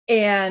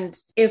And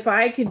if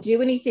I could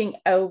do anything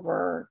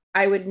over,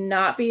 I would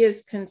not be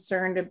as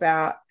concerned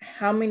about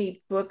how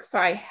many books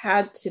I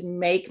had to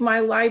make my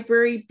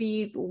library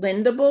be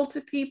lendable to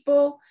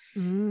people.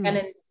 And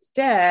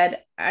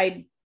instead,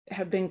 I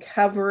have been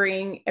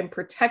covering and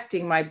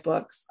protecting my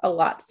books a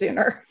lot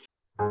sooner.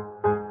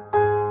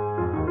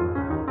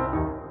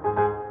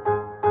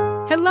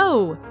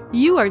 Hello,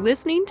 you are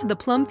listening to the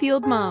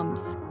Plumfield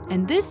Moms,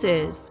 and this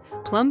is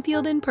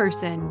Plumfield in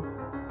Person.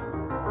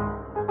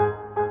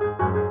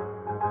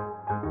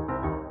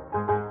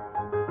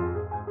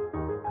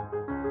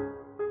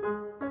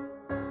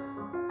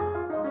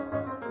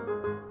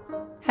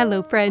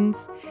 Hello, friends.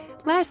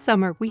 Last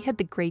summer, we had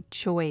the great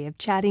joy of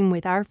chatting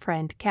with our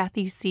friend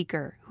Kathy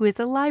Seeger, who is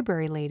a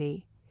library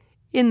lady.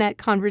 In that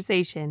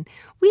conversation,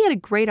 we had a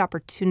great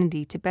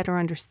opportunity to better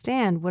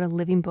understand what a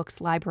Living Books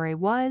library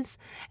was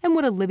and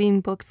what a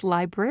Living Books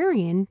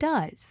librarian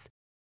does.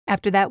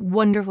 After that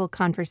wonderful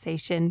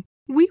conversation,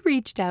 we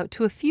reached out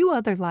to a few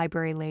other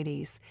library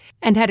ladies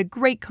and had a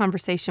great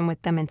conversation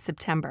with them in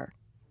September.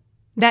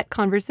 That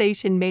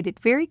conversation made it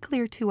very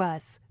clear to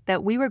us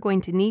that we were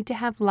going to need to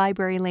have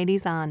library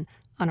ladies on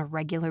a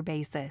regular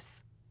basis.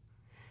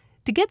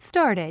 To get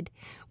started,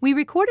 we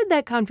recorded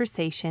that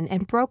conversation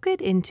and broke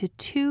it into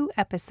 2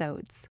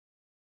 episodes.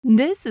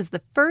 This is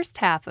the first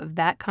half of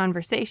that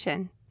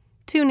conversation.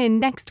 Tune in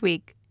next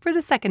week for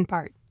the second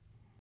part.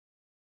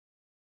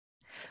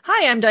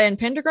 Hi, I'm Diane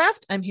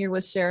Pendergraft. I'm here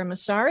with Sarah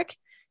Masaryk,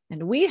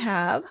 and we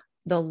have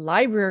the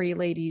library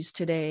ladies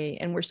today,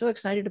 and we're so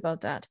excited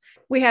about that.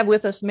 We have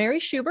with us Mary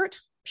Schubert,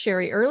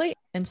 Sherry Early,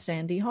 and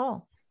Sandy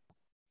Hall.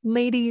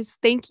 Ladies,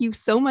 thank you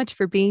so much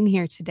for being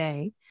here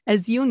today.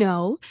 As you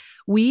know,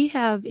 we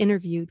have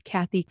interviewed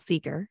Kathy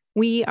Seeger.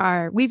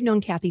 We've known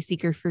Kathy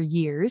Seeger for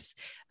years.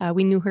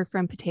 We knew her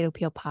from Potato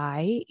Peel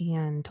Pie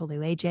and Tole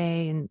Leche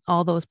and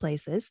all those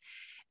places.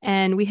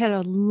 And we had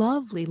a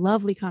lovely,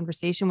 lovely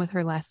conversation with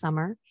her last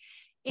summer.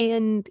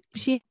 And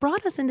she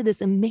brought us into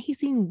this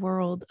amazing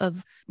world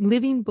of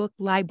living book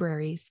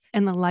libraries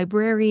and the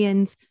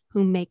librarians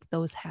who make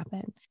those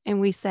happen.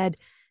 And we said,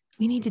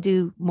 we need to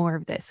do more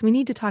of this. We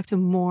need to talk to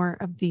more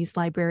of these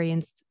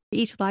librarians.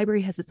 Each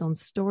library has its own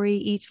story.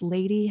 Each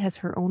lady has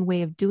her own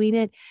way of doing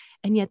it.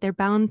 And yet they're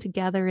bound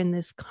together in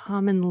this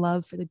common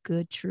love for the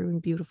good, true,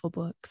 and beautiful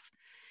books.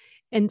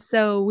 And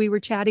so we were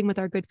chatting with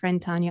our good friend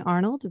Tanya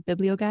Arnold of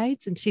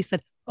BiblioGuides. And she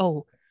said,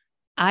 oh,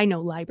 I know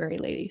library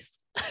ladies.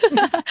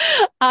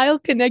 I'll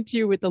connect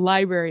you with the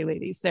library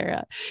ladies,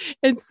 Sarah.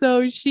 And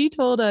so she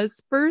told us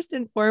first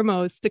and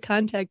foremost to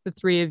contact the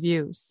 3 of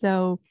you.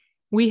 So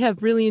we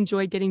have really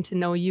enjoyed getting to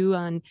know you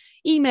on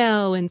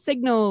email and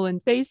Signal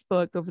and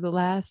Facebook over the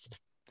last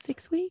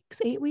 6 weeks,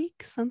 8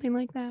 weeks, something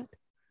like that.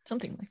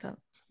 Something like that.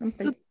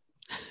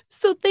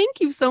 So thank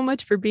you so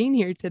much for being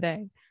here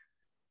today.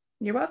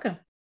 You're welcome.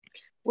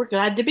 We're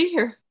glad to be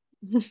here.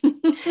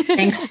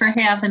 Thanks for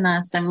having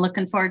us. I'm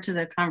looking forward to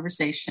the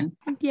conversation.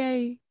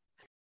 Yay.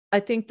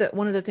 I think that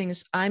one of the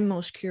things I'm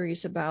most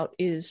curious about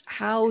is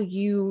how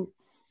you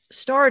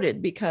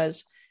started,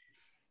 because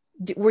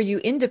were you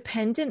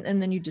independent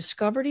and then you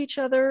discovered each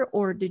other,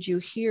 or did you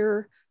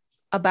hear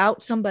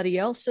about somebody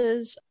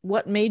else's?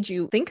 What made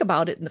you think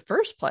about it in the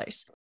first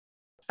place?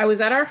 I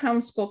was at our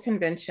homeschool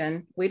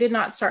convention. We did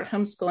not start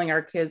homeschooling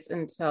our kids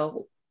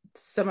until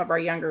some of our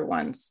younger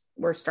ones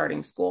were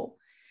starting school.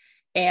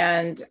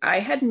 And I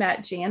had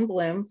met Jan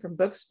Bloom from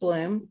Books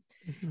Bloom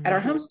at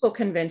our homeschool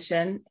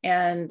convention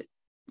and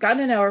got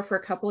to know her for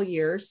a couple of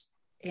years.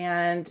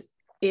 And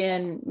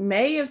in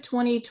May of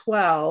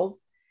 2012,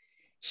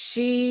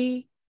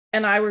 she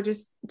and I were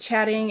just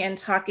chatting and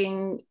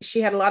talking.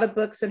 She had a lot of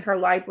books in her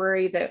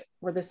library that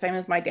were the same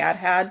as my dad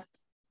had.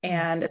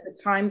 And at the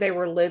time they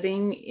were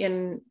living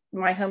in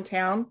my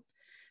hometown.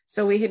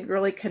 So we had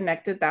really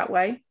connected that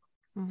way.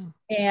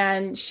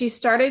 And she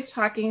started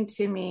talking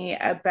to me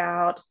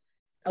about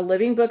a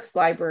Living Books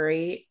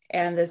library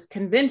and this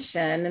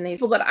convention and these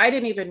people that I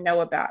didn't even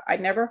know about.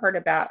 I'd never heard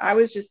about. I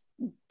was just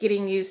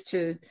getting used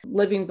to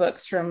Living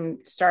Books from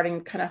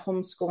starting kind of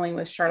homeschooling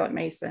with Charlotte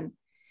Mason.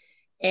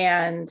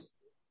 And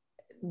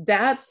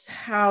that's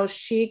how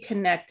she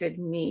connected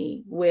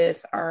me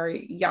with our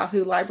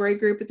Yahoo library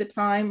group at the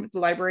time, the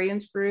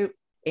librarians group,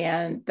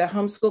 and the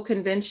homeschool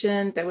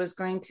convention that was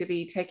going to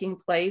be taking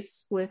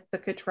place with the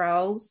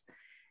Cottrells.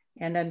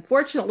 And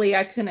unfortunately,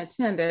 I couldn't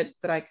attend it,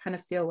 but I kind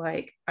of feel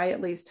like I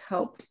at least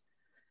helped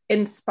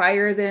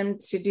inspire them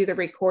to do the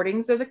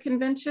recordings of the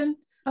convention.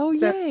 Oh,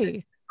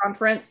 yay.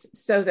 Conference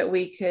so that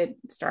we could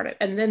start it.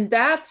 And then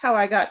that's how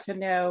I got to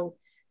know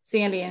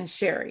Sandy and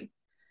Sherry.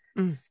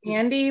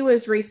 Sandy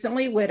was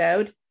recently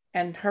widowed,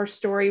 and her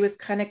story was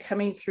kind of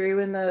coming through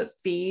in the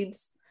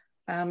feeds.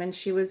 And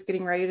she was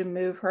getting ready to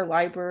move her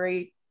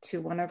library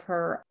to one of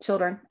her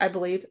children, I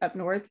believe, up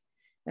north.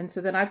 And so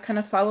then I've kind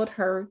of followed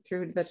her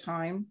through the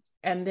time.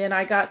 And then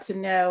I got to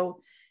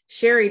know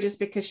Sherry just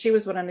because she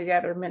was one of the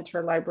other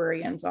mentor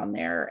librarians on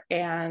there.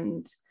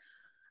 And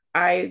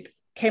I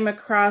came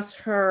across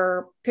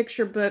her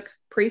picture book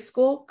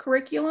preschool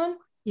curriculum.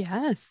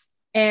 Yes.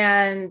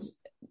 And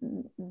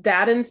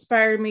that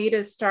inspired me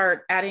to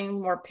start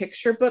adding more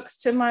picture books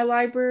to my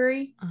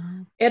library.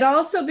 It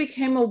also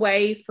became a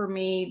way for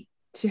me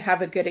to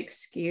have a good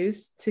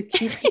excuse to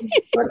keep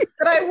books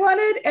that I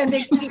wanted and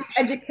to keep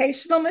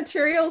educational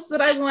materials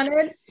that I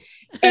wanted.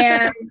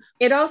 And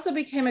it also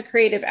became a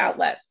creative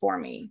outlet for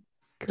me.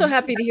 So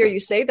happy to hear you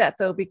say that,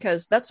 though,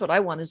 because that's what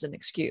I want as an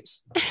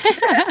excuse.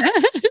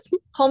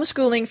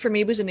 Homeschooling for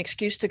me was an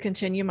excuse to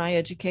continue my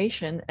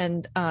education.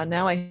 And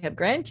now I have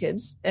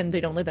grandkids and they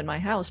don't live in my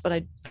house,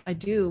 but I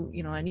do,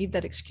 I need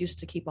that excuse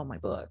to keep all my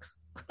books.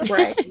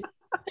 Right.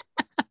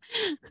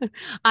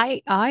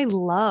 I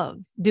love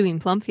doing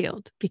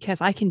Plumfield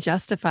because I can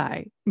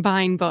justify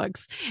buying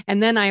books.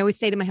 And then I always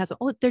say to my husband,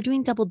 oh, they're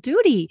doing double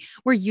duty.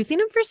 We're using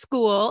them for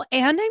school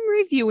and I'm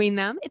reviewing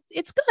them.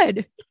 It's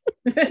good.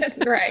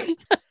 Right.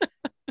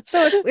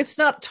 So it's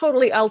not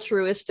totally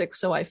altruistic.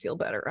 So I feel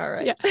better. All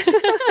right. Yeah.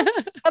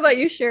 How about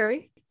you,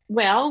 Sherry?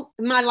 Well,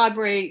 my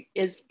library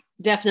is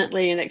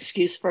definitely an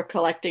excuse for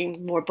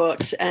collecting more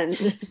books and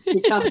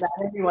become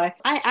that anyway.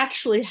 I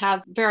actually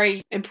have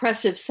very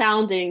impressive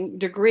sounding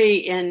degree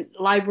in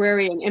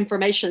library and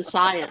information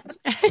science.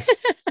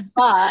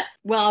 But,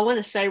 well, I want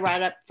to say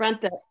right up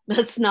front that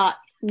that's not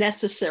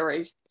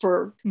necessary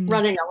for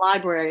running a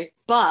library,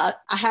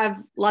 but I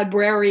have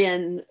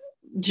librarian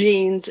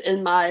genes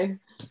in my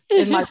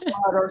blood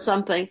or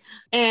something.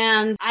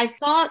 And I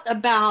thought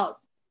about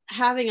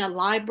having a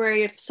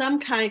library of some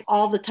kind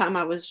all the time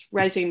I was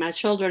raising my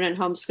children and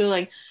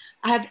homeschooling.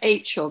 I have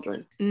 8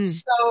 children.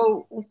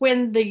 So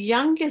when the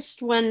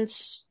youngest one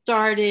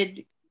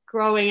started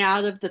growing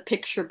out of the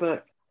picture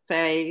book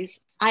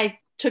phase, I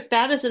took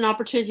that as an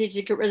opportunity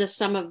to get rid of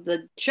some of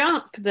the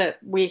junk that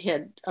we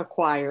had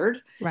acquired.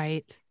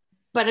 Right.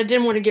 But I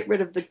didn't want to get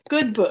rid of the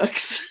good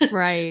books.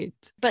 Right.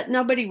 But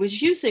nobody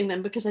was using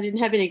them because I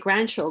didn't have any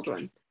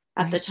grandchildren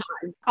at the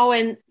time. Oh,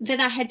 and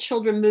then I had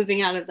children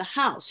moving out of the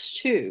house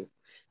too.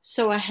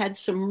 So I had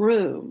some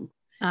room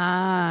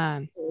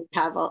to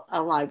have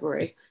a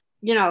library.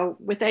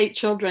 With 8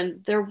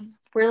 children, there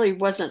really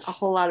wasn't a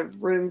whole lot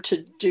of room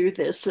to do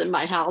this in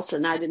my house,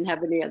 and I didn't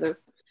have any other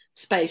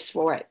space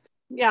for it.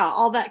 Yeah,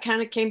 all that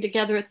kind of came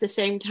together at the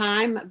same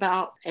time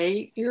about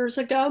 8 years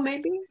ago,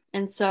 maybe.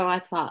 And so I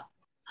thought,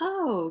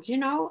 oh,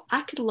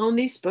 I could loan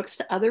these books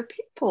to other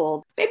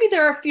people. Maybe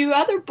there are a few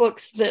other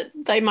books that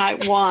they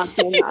might want.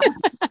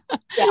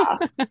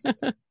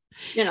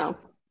 Yeah.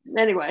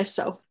 Anyway,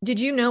 so.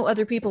 Did you know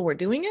other people were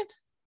doing it?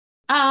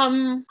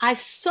 I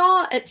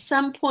saw at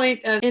some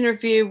point an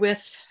interview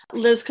with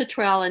Liz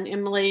Cottrell and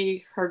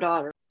Emily, her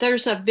daughter.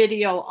 There's a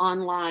video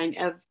online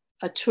of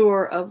a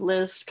tour of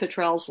Liz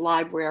Cottrell's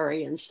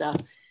library and stuff.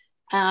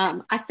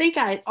 I think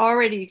I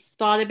already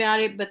thought about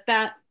it, but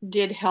that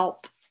did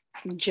help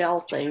gel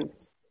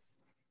things.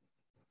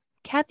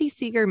 Kathy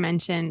Seeger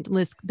mentioned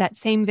Liz, that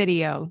same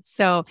video.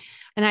 So,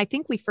 and I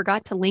think we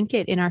forgot to link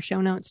it in our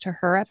show notes to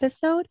her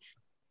episode.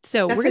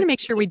 So we're going to make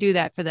sure we do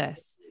that for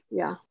this.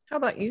 Yeah. How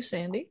about you,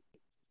 Sandy?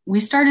 We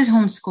started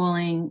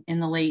homeschooling in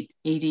the late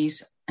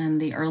 80s and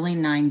the early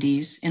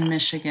 90s in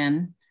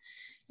Michigan.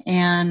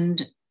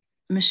 And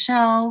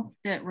Michelle,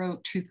 that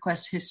wrote Truth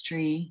Quest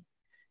History,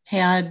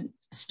 had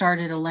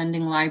started a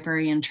lending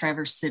library in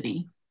Traverse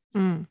City.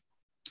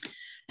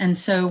 And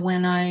so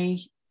when I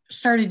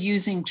started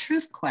using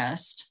Truth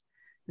Quest,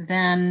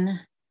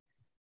 then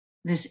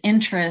this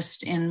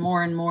interest in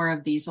more and more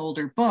of these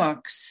older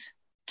books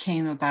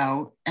came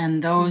about,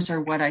 and those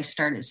are what I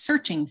started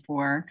searching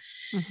for.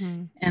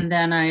 And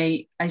then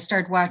I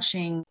started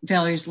watching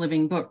Valerie's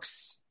Living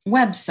Books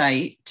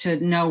website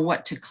to know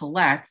what to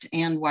collect,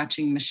 and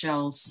watching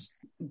Michelle's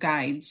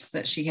guides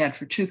that she had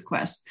for Truth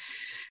Quest.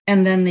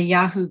 And then the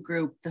Yahoo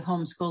group, the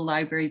Homeschool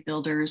Library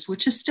Builders,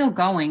 which is still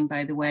going,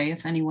 by the way,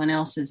 if anyone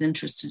else is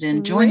interested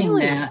in joining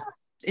that.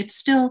 It's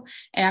still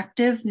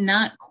active,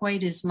 not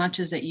quite as much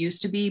as it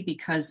used to be,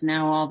 because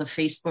now all the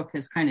Facebook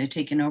has kind of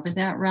taken over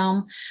that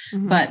realm.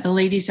 But the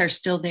ladies are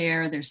still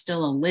there. There's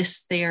still a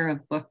list there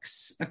of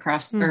books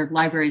across or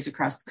libraries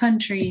across the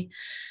country.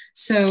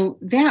 So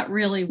that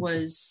really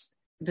was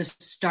the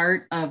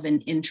start of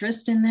an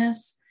interest in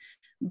this.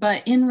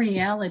 But in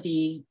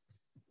reality,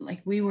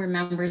 like, we were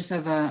members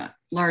of a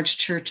large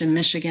church in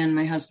Michigan.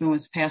 My husband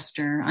was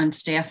pastor on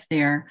staff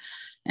there.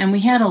 And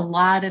we had a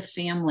lot of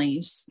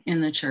families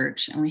in the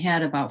church, and we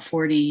had about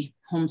 40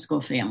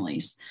 homeschool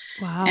families.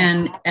 Wow.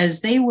 And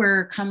as they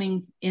were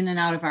coming in and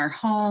out of our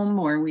home,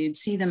 or we'd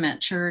see them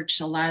at church,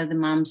 a lot of the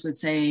moms would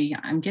say,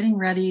 I'm getting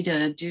ready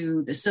to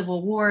do the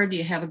Civil War. Do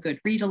you have a good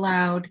read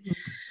aloud?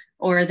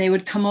 Or they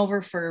would come over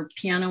for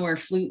piano or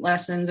flute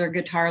lessons or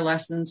guitar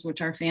lessons,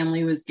 which our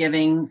family was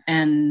giving,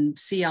 and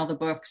see all the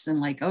books and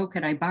like, oh,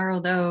 could I borrow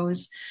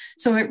those?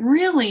 So it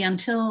really,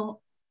 until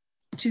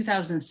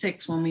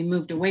 2006, when we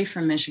moved away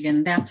from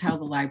Michigan, that's how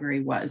the library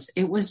was.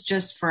 It was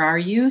just for our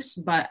use,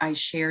 but I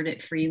shared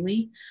it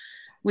freely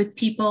with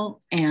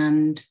people,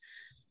 and,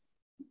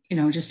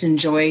 just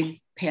enjoyed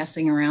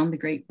passing around the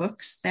great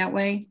books that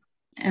way.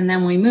 And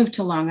then we moved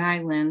to Long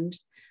Island.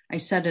 I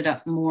set it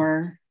up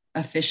more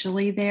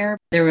officially there.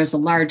 There was a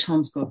large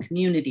homeschool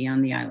community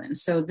on the island.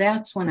 So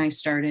that's when I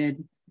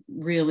started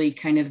really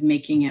kind of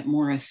making it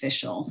more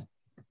official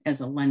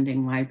as a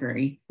lending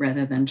library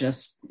rather than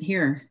just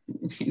here,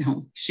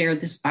 share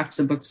this box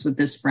of books with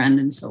this friend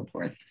and so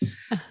forth.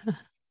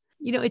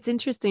 It's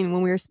interesting.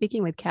 When we were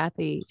speaking with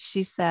Kathy,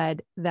 she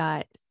said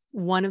that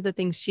one of the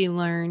things she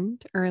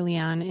learned early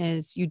on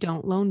is you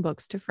don't loan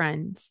books to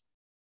friends.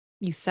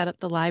 You set up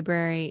the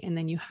library and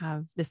then you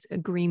have this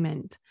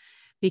agreement,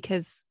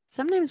 because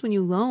sometimes when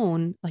you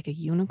loan like a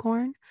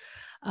unicorn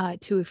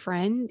to a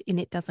friend and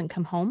it doesn't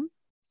come home,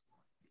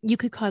 you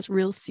could cause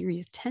real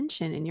serious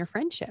tension in your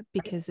friendship,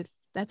 because if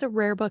that's a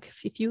rare book,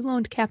 if you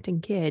loaned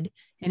Captain Kidd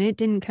and it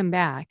didn't come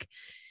back,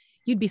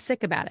 you'd be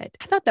sick about it.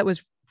 I thought that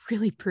was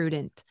really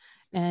prudent,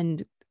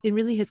 and it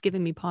really has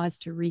given me pause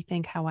to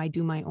rethink how I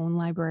do my own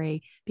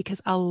library,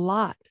 because a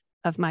lot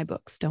of my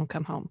books don't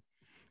come home.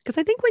 Because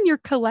I think when you're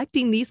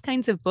collecting these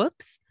kinds of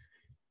books,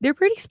 they're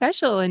pretty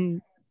special,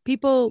 and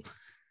people,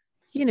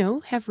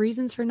 have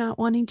reasons for not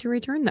wanting to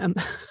return them.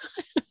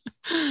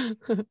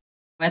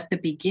 At the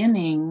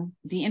beginning,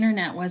 the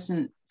internet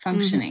wasn't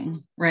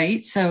functioning,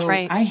 right? So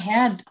I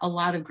had a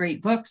lot of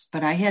great books,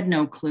 but I had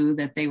no clue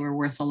that they were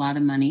worth a lot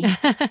of money.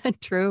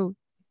 True.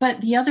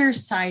 But the other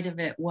side of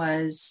it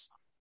was,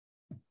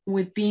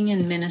 with being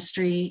in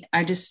ministry,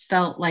 I just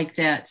felt like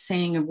that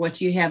saying of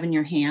what you have in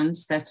your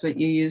hands, that's what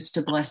you use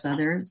to bless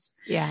others.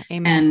 Yeah.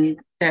 Amen. And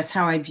that's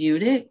how I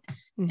viewed it.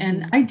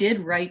 And I did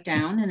write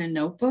down in a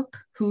notebook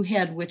who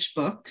had which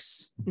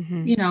books,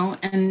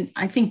 and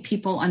I think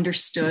people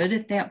understood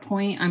at that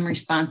point, I'm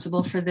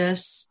responsible for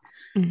this.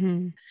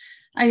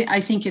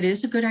 I think it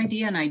is a good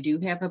idea. And I do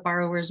have a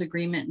borrower's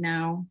agreement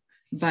now,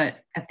 but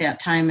at that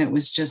time it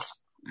was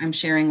just, I'm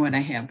sharing what I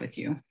have with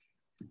you.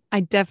 I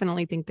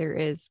definitely think there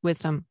is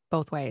wisdom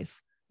both ways,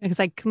 because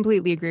I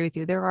completely agree with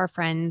you. There are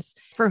friends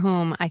for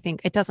whom I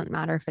think it doesn't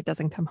matter if it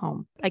doesn't come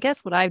home. I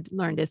guess what I've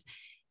learned is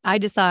I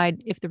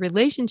decide if the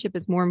relationship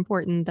is more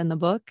important than the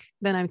book,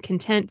 then I'm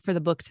content for the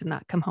book to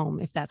not come home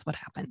if that's what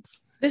happens.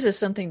 This is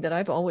something that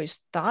I've always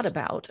thought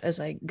about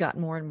as I got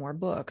more and more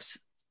books.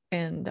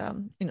 And,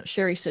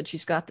 Sherry said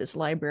she's got this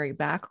library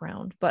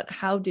background, but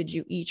how did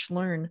you each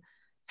learn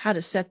how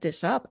to set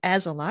this up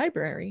as a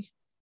library?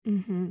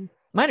 Mine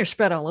are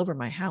spread all over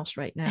my house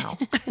right now.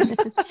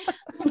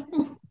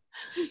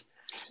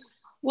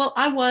 Well,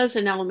 I was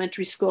an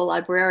elementary school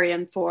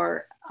librarian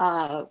for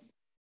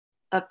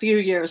a few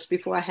years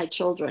before I had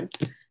children.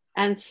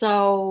 And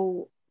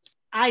so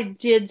I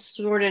did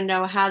sort of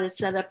know how to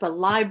set up a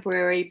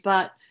library,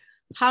 but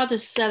how to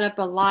set up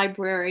a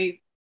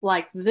library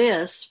like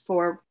this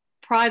for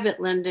private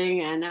lending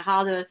and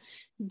how to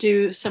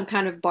do some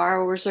kind of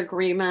borrower's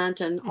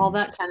agreement and all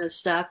that kind of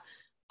stuff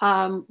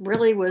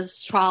really was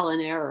trial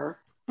and error.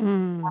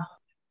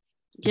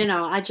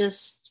 I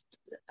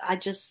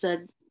just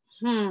said,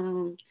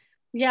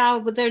 yeah,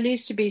 but there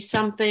needs to be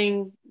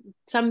something,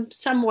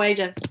 some way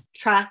to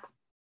track,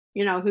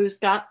 who's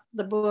got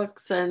the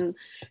books and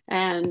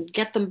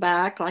get them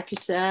back, like you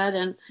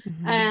said.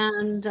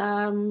 And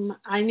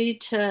I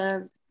need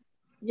to,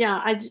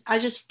 I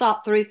just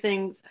thought through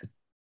things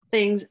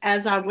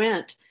as I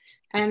went,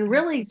 and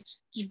really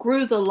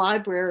grew the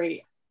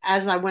library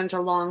as I went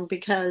along,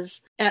 because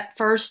at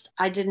first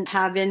I didn't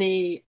have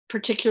any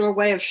particular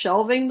way of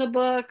shelving the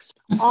books.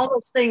 All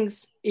those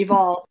things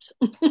evolved.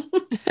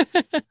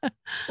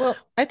 Well,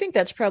 I think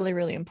that's probably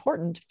really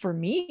important for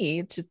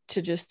me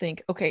to just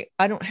think, okay,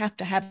 I don't have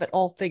to have it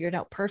all figured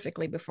out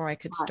perfectly before I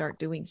could start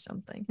doing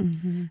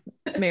something.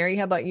 Mary,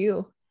 how about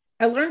you?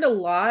 I learned a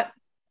lot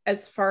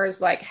as far as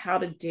like how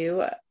to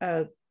do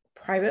a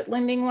private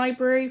lending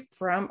library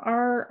from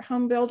our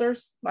home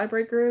builders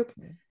library group.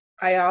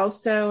 I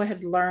also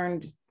had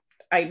learned,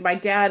 my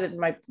dad and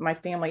my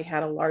family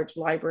had a large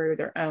library of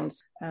their own.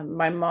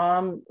 My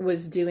mom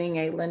was doing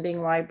a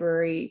lending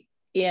library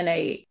in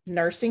a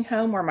nursing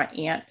home where my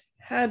aunt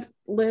had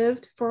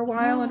lived for a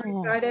while and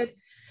resided.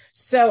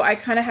 So I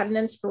kind of had an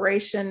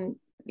inspiration,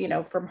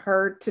 from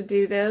her to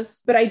do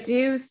this. But I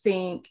do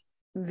think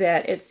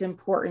that it's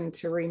important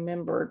to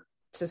remember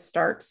to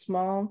start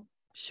small.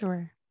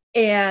 Sure.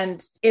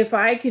 And if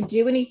I could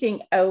do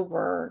anything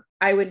over,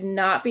 I would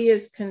not be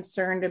as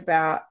concerned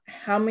about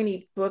how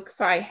many books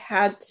I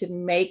had to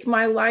make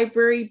my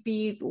library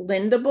be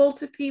lendable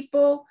to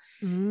people.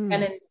 And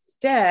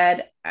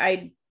instead,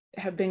 I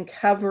have been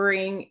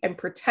covering and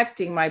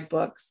protecting my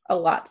books a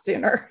lot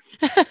sooner.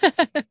 So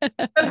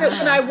that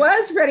when I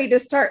was ready to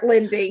start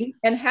lending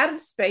and had a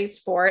space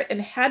for it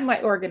and had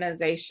my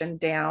organization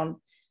down,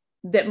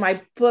 that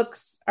my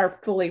books are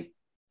fully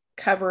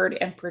covered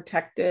and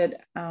protected.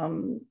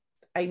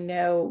 I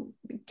know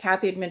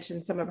Kathy had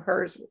mentioned some of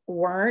hers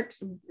weren't.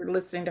 We're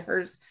listening to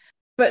hers.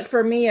 But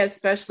for me,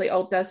 especially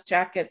old dust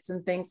jackets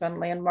and things on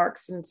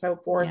landmarks and so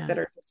forth that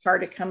are just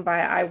hard to come by,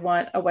 I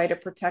want a way to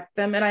protect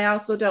them. And I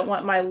also don't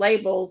want my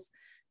labels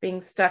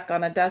being stuck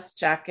on a dust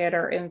jacket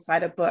or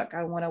inside a book.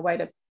 I want a way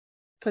to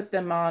put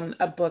them on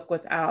a book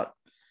without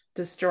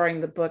destroying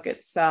the book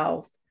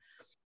itself.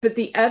 But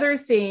the other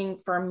thing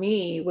for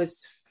me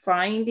was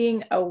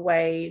finding a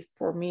way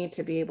for me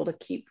to be able to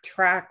keep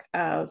track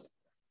of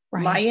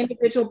Right. my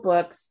individual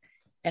books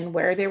and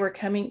where they were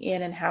coming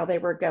in and how they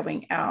were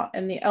going out.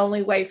 And the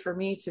only way for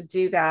me to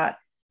do that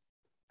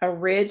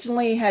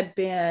originally had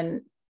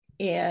been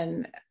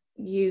in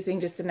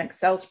using just an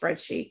Excel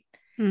spreadsheet.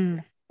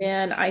 Mm.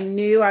 And I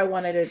knew I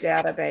wanted a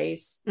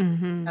database.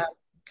 Mm-hmm.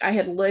 I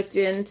had looked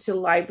into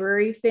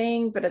library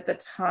thing, but at the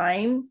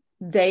time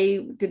they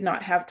did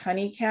not have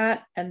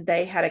TinyCat and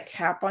they had a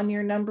cap on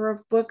your number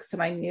of books.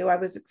 And I knew I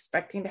was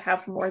expecting to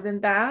have more than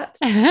that.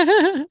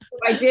 I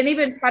didn't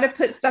even try to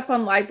put stuff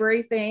on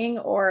library thing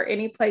or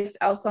any place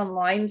else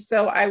online.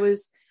 So I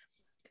was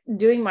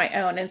doing my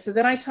own. And so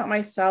then I taught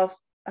myself,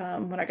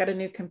 when I got a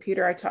new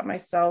computer, I taught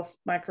myself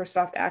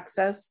Microsoft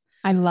Access.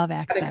 I love I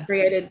Access.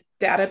 created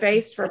a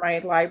database for my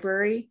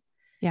library.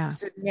 Yeah.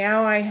 So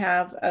now I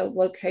have a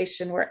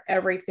location where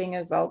everything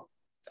is all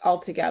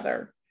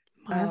together.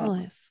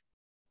 Marvelous.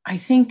 I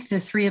think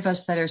the three of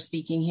us that are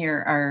speaking here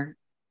are,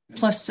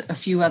 plus a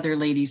few other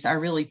ladies, are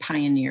really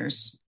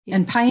pioneers. Yeah.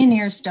 And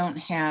pioneers don't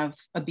have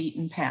a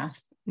beaten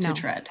path to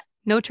tread.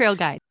 No trail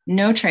guide.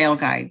 No trail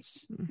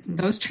guides. Mm-hmm.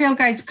 Those trail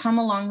guides come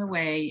along the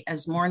way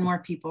as more and more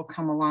people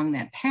come along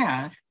that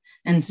path.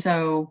 And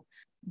so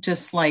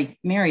just like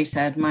Mary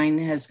said, mine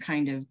has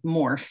kind of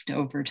morphed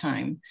over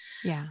time.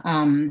 Yeah.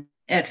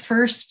 At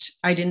first,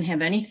 I didn't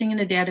have anything in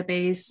a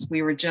database.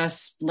 We were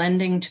just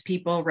lending to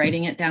people,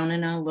 writing it down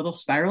in a little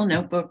spiral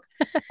notebook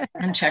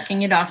and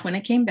checking it off when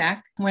it came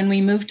back. When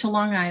we moved to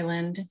Long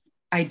Island,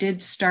 I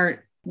did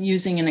start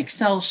using an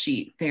Excel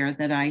sheet there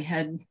that I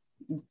had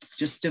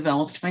just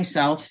developed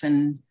myself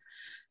and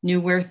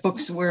knew where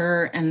books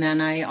were. And then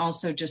I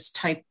also just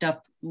typed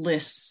up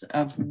lists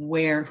of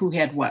who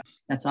had what.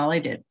 That's all I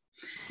did.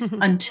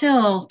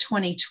 Until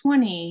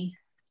 2020,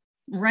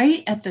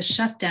 right at the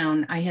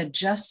shutdown, I had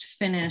just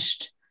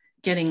finished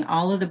getting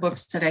all of the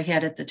books that I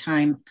had at the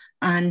time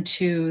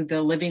onto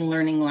the Living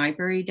Learning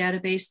Library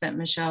database that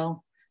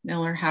Michelle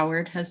Miller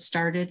Howard has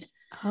started.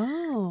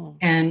 Oh.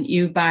 And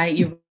you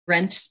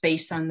rent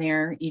space on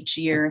there each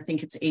year. I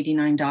think it's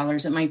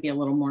 $89. It might be a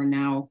little more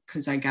now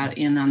because I got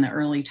in on the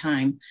early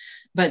time.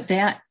 But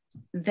that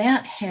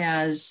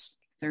has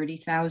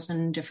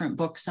 30,000 different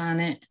books on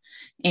it.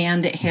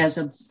 And it has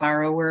a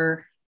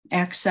borrower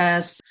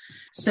access.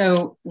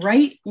 So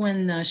right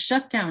when the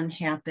shutdown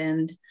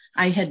happened,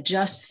 I had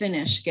just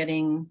finished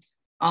getting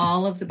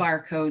all of the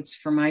barcodes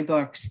for my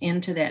books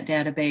into that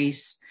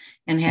database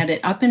and had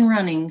it up and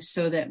running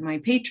so that my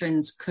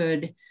patrons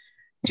could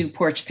do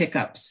porch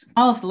pickups.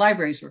 All of the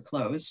libraries were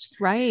closed.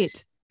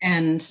 Right.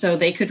 And so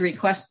they could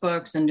request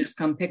books and just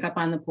come pick up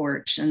on the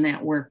porch. And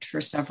that worked for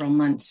several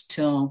months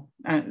till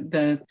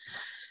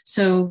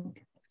so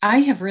I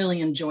have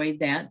really enjoyed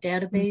that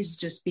database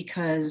just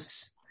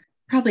because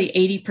probably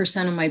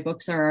 80% of my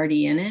books are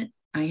already in it.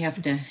 I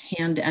have to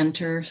hand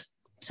enter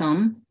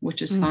some,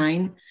 which is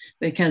fine,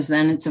 because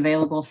then it's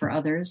available for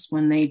others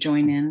when they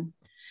join in.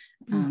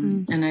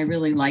 And I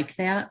really like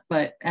that.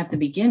 But at the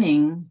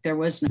beginning, there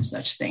was no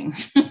such thing.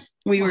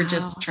 We were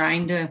just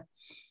trying to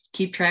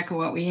keep track of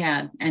what we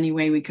had any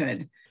way we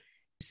could.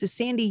 So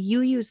Sandy,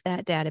 you use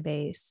that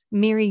database.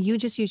 Mary, you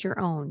just use your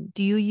own.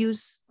 Do you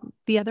use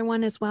the other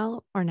one as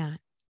well or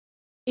not?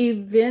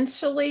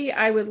 Eventually,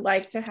 I would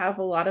like to have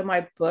a lot of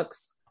my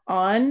books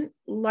on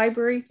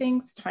library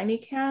things,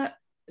 TinyCat,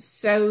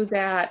 so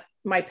that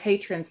my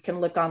patrons can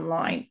look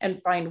online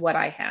and find what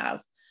I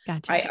have.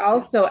 Gotcha. I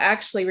also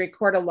actually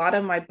record a lot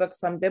of my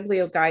books on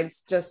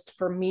biblioguides just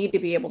for me to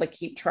be able to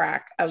keep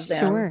track of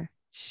them.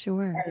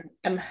 Sure. And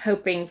I'm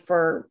hoping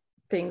for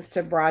things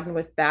to broaden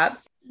with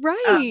that.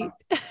 Right.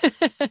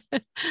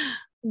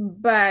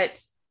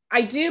 But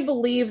I do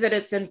believe that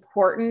it's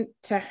important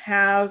to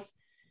have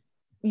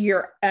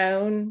your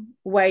own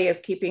way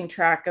of keeping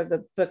track of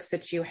the books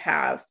that you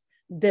have.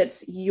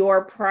 That's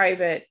your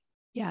private.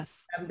 Yes.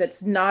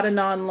 That's not an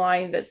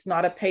online, that's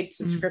not a paid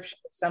subscription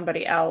to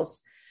somebody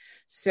else.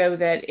 So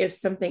that if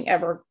something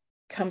ever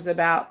comes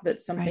about that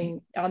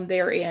something on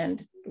their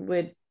end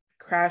would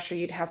crash or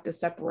you'd have to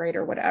separate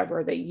or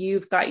whatever, that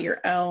you've got your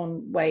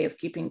own way of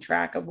keeping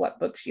track of what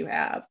books you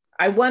have.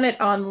 I want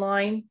it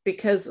online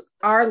because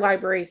our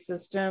library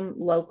system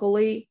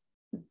locally,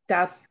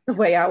 that's the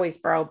way I always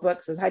borrow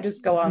books is I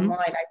just go online.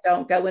 I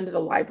don't go into the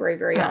library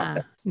very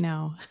often.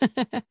 No.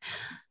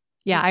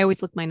 Yeah, I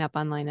always look mine up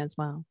online as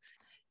well.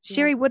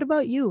 Sherry, what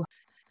about you?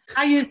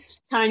 I use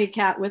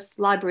TinyCat with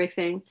Library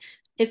Thing.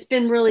 It's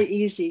been really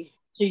easy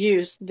to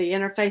use. The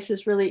interface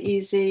is really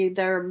easy.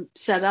 They're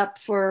set up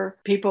for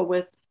people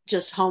with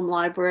just home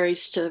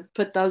libraries to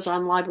put those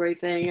on Library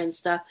Thing and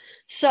stuff.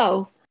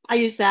 So I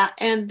use that.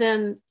 And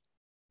then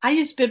I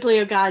use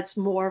BiblioGuides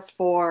more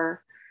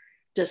for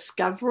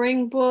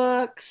discovering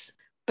books,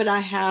 but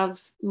I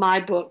have my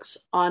books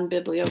on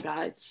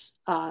BiblioGuides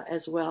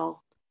as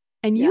well.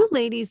 And you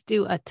ladies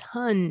do a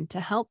ton to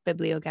help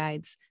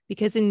BiblioGuides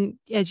because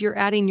as you're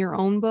adding your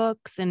own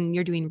books and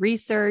you're doing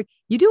research,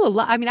 you do a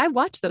lot. I mean, I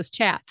watch those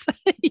chats.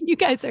 You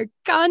guys are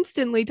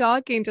constantly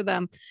talking to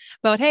them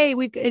about, hey,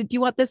 do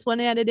you want this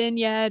one added in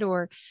yet?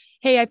 Or,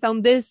 hey, I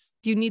found this.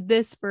 Do you need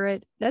this for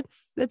it?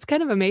 That's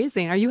kind of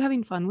amazing. Are you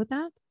having fun with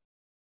that?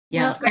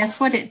 Yes, that's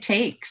what it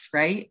takes,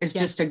 right? It's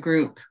just a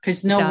group,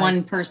 because no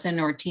one person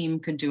or team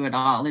could do it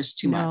all. There's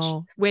too much.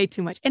 Way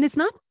too much. And it's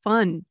not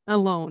fun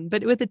alone,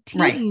 but with a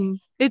team,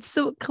 it's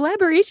so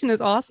collaboration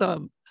is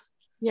awesome.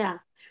 Yeah.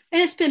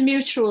 And it's been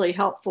mutually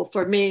helpful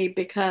for me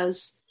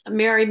because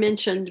Mary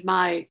mentioned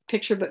my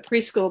picture book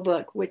preschool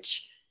book,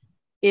 which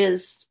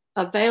is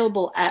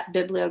available at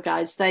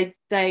BiblioGuides.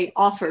 They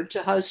offered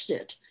to host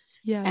it.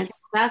 Yes. And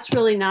that's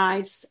really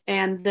nice.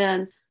 And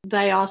then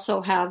they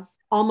also have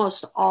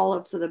almost all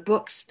of the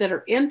books that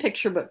are in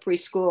Picture Book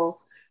Preschool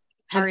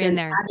have been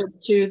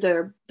added to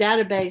their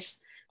database.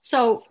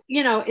 So,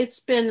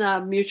 it's been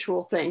a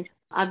mutual thing.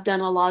 I've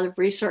done a lot of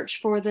research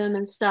for them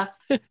and stuff.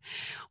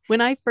 When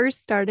I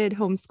first started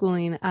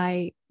homeschooling,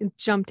 I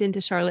jumped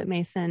into Charlotte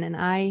Mason and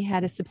I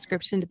had a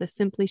subscription to the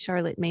Simply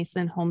Charlotte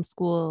Mason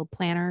homeschool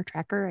planner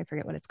tracker. I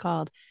forget what it's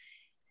called.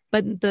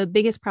 But the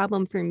biggest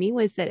problem for me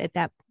was that at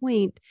that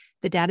point,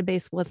 the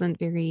database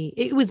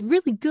it was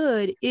really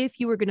good if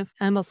you were going to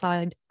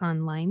Ambleside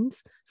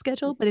Online's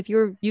schedule. But if you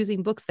were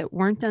using books that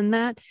weren't on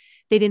that,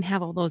 they didn't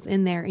have all those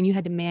in there and you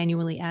had to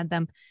manually add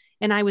them.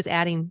 And I was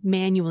adding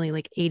manually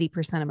like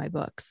 80% of my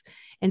books.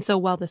 And so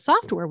while the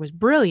software was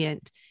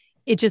brilliant,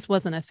 it just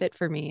wasn't a fit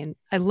for me. And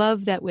I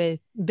love that with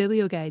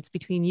BiblioGuides,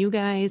 between you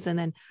guys and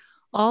then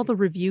all the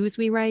reviews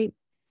we write,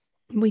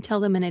 we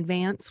tell them in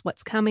advance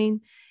what's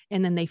coming.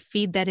 And then they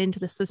feed that into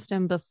the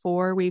system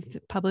before we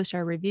publish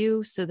our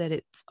review so that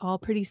it's all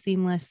pretty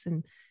seamless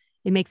and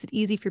it makes it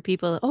easy for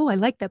people. Oh, I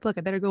like that book.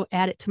 I better go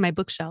add it to my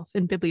bookshelf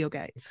in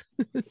BiblioGuides.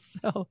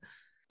 So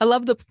I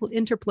love the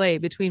interplay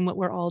between what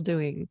we're all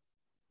doing.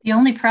 The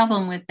only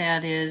problem with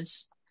that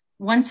is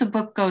once a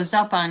book goes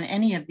up on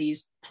any of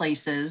these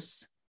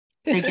places,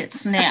 they get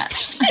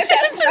snatched.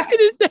 I was just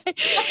going to say.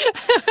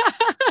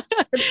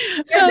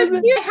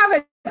 You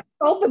haven't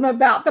told them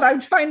about that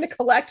I'm trying to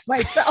collect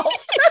myself.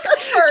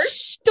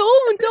 Shh,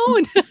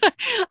 don't.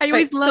 I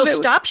always love it.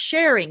 So stop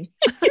sharing.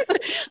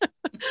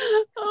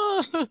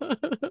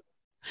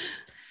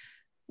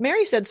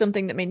 Mary said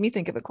something that made me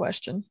think of a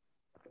question.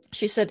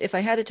 She said, if I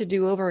had it to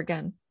do over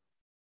again,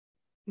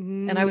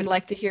 and I would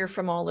like to hear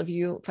from all of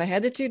you, if I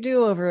had it to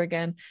do over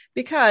again,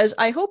 because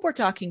I hope we're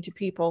talking to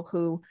people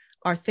who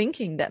are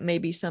thinking that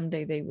maybe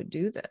someday they would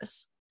do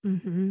this.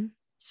 Mm-hmm.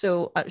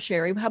 So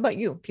Sherry, how about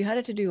you? If you had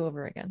it to do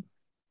over again?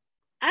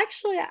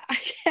 Actually,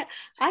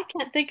 I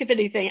can't think of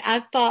anything.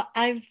 I thought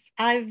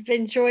I've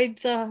enjoyed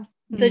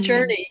the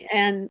journey.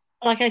 And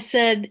like I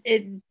said,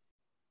 it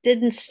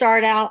didn't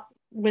start out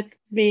with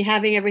me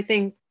having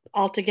everything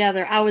all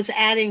together. I was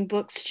adding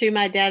books to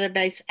my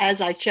database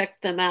as I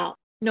checked them out.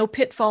 No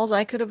pitfalls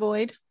I could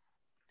avoid?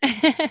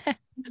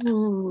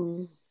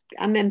 I'm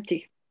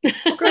empty.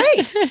 Oh,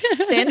 great.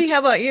 Sandy, how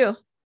about you?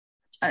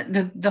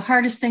 The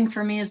hardest thing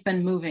for me has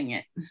been moving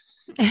it.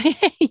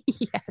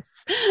 Yes.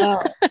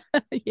 Yeah.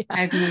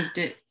 I've moved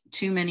it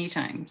too many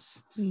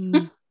times.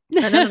 And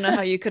I don't know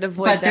how you could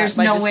avoid that there's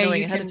by no just way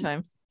knowing you ahead can, of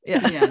time.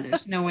 Yeah,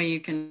 there's no way you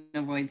can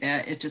avoid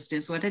that. It just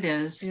is what it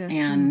is. Yeah.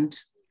 And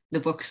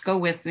the books go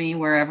with me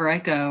wherever I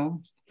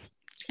go.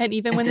 And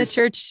even when the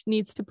church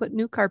needs to put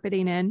new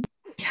carpeting in.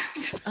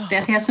 Yes,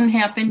 that hasn't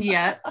happened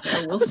yet,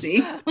 so we'll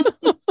see.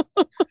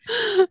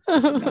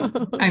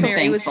 I'm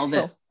thankful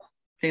that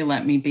they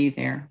let me be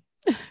there.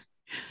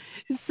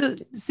 So,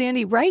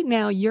 Sandy, right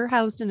now you're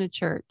housed in a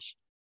church.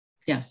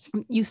 Yes.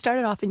 You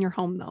started off in your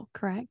home, though,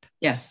 correct?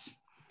 Yes.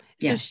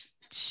 So Yes.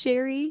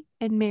 Sherry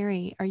and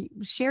Mary,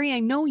 Sherry, I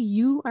know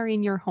you are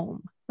in your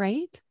home,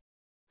 right?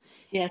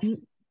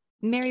 Yes.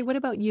 Mary, what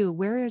about you?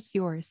 Where is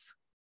yours?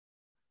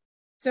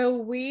 So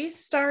we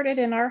started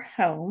in our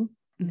home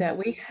that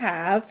we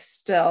have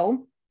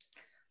still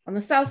on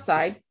the south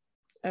side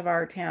of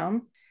our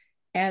town.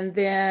 And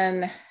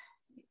then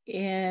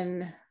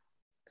in,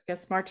 I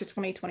guess, March of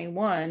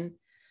 2021,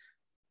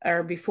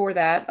 or before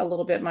that, a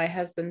little bit, my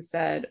husband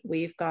said,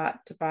 we've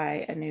got to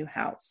buy a new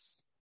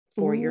house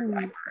for your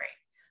library.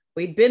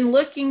 We'd been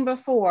looking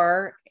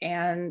before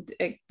and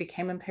it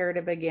became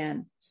imperative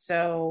again.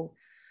 So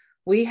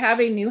we have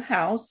a new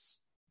house.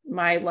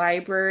 My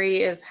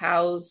library is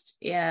housed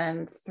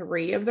in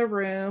 3 of the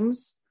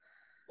rooms.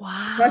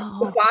 Wow. Plus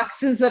the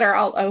boxes that are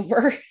all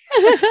over.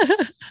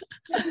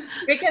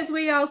 Because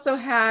we also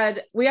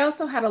had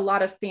a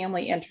lot of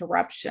family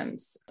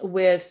interruptions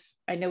with,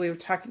 I know we were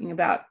talking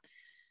about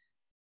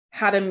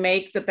how to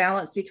make the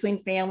balance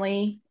between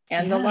family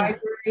and the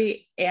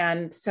library.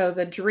 And so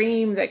the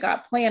dream that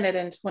got planted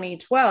in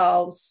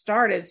 2012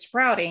 started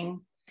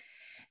sprouting.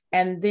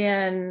 And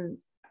then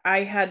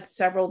I had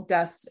several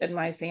deaths in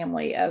my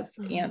family of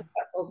aunts,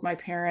 uncles, my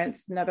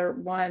parents, another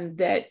one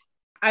that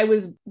I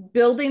was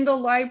building the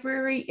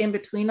library in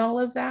between all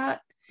of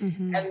that.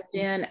 Mm-hmm. And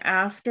then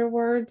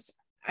afterwards,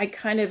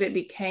 it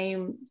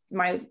became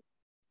my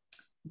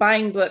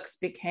buying books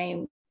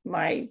became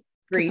my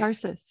grief.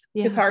 Catharsis.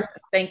 Yeah.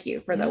 Catharsis. Thank you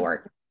for the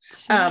word.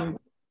 Sure.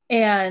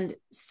 And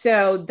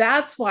so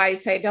that's why I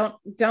say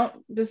don't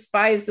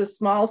despise the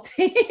small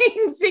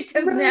things,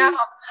 because now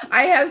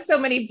I have so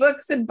many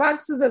books and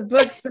boxes of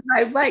books, and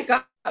I've like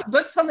got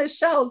books on the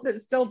shelves,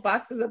 but still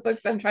boxes of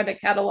books I'm trying to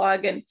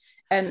catalog and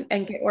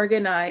get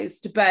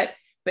organized. But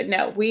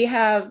no, we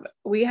have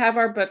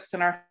our books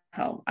in our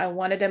home. I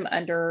wanted them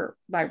under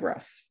my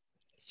roof.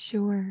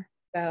 Sure.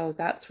 So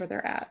that's where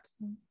they're at.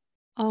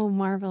 Oh,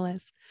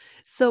 marvelous.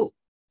 So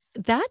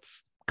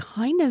that's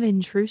kind of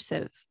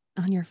intrusive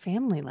on your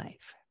family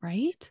life,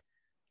 right?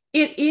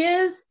 It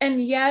is.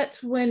 And yet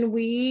when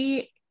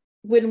we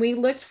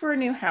looked for a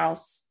new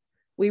house,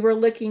 we were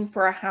looking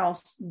for a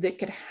house that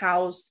could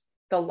house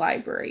the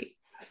library.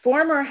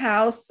 Former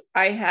house,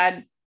 I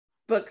had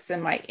books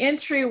in my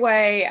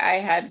entryway. I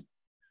had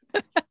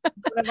one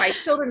of my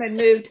children had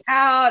moved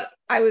out.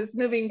 I was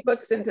moving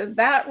books into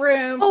that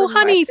room. Oh,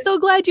 honey, so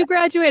glad you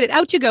graduated.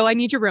 Out you go. I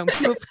need your room.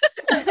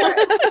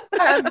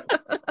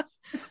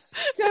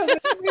 So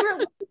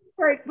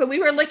when we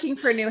were looking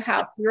for a new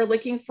house, we were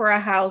looking for a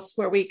house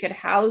where we could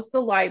house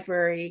the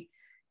library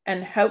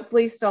and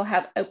hopefully still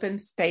have open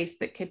space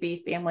that could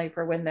be family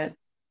for when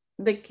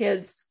the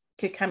kids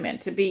could come in,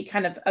 to be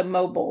kind of a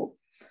mobile.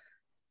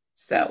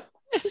 So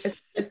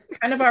it's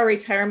kind of our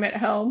retirement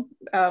home.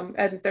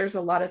 And there's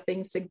a lot of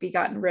things to be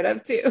gotten rid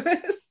of too.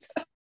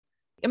 So.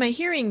 Am I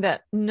hearing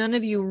that none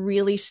of you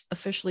really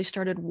officially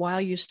started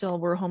while you still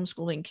were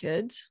homeschooling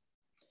kids?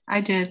 I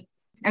did.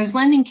 I was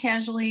lending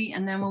casually,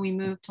 and then when we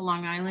moved to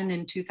Long Island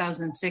in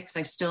 2006,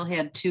 I still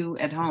had 2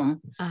 at home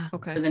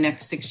for the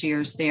next 6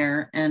 years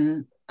there,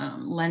 and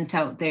lent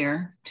out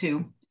there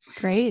too.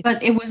 Great.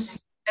 But it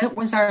was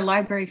our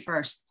library for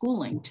our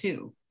schooling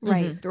too.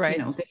 Right. Mm-hmm. Right.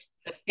 You know,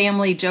 the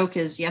family joke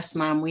is, yes,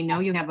 Mom, we know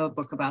you have a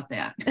book about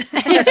that.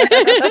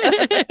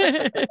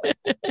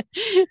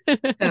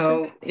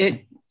 So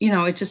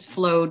it just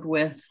flowed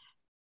with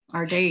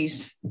our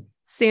days.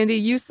 Sandy,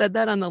 you said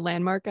that on the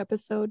Landmark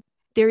episode.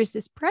 There is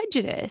this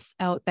prejudice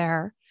out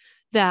there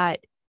that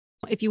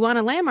if you want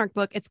a Landmark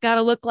book, it's got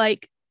to look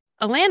like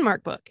a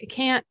Landmark book. It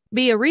can't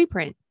be a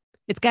reprint.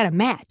 It's got to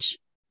match,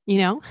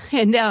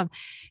 And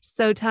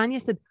so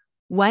Tanya said,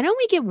 why don't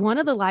we get one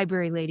of the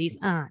library ladies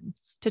on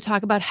to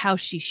talk about how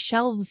she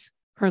shelves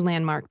her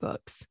Landmark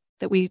books,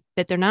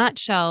 that they're not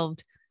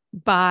shelved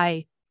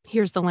by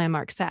here's the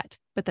Landmark set,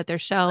 but that they're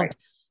shelved,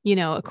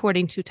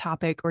 according to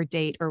topic or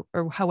date or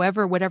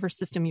whatever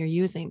system you're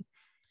using.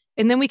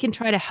 And then we can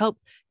try to help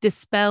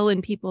dispel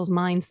in people's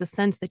minds the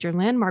sense that your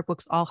Landmark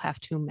books all have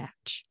to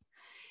match.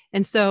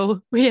 And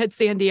so we had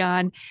Sandy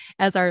on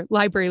as our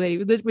library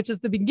lady, which is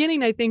the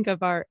beginning, I think,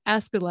 of our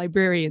Ask a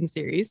Librarian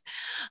series.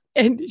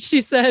 And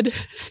she said,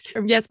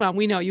 yes, Mom,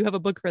 we know you have a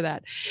book for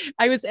that.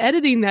 I was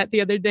editing that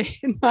the other day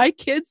and my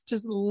kids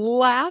just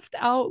laughed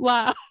out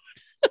loud.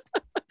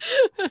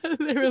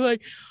 They were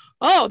like,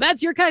 oh,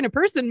 that's your kind of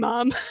person,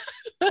 Mom.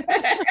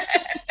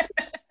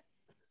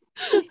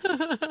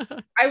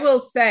 I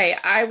will say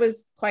I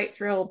was quite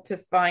thrilled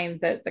to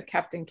find that the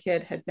Captain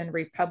Kidd had been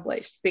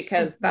republished,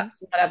 because that's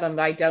one of them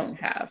I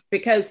don't have,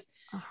 because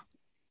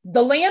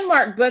the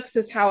Landmark books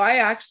is how I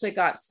actually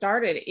got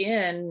started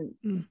in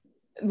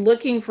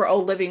looking for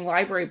old living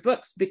library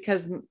books,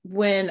 because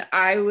when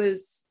I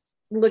was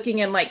looking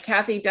in like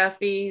Kathy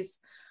Duffy's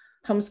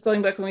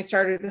homeschooling book, when we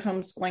started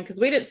homeschooling, because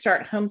we didn't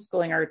start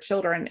homeschooling our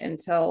children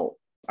until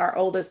our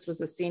oldest was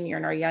a senior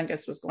and our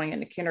youngest was going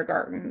into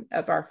kindergarten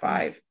of our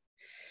 5.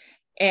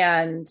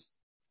 And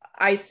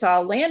I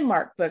saw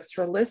Landmark books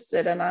were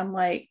listed, and I'm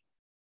like,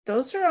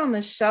 those are on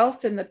the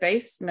shelf in the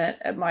basement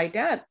of my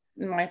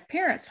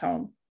parents'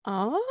 home.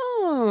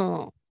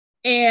 Oh.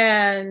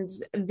 And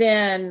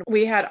then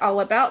we had All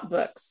About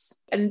books.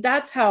 And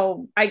that's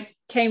how I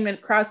came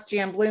across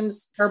Jan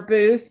Bloom's, her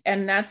booth.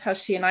 And that's how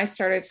she and I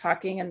started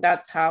talking. And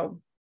that's how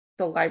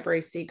the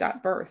Library C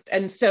got birthed.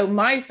 And so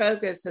my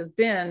focus has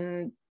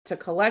been to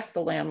collect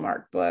the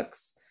Landmark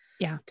books.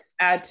 Yeah. To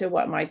add to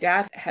what my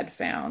dad had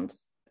found.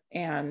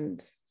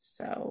 And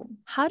so.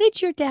 How did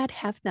your dad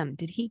have them?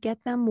 Did he get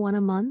them one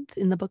a month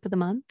in the book of the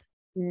month?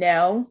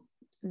 No,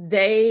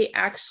 they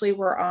actually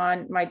were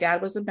on, my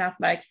dad was a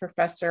mathematics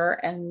professor,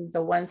 and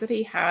the ones that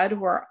he had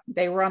were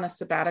on a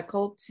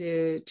sabbatical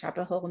to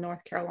Chapel Hill,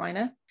 North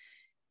Carolina.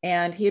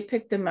 And he had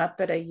picked them up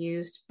at a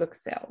used book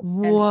sale.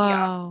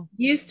 Wow. And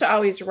he used to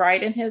always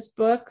write in his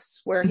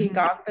books where he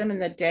got them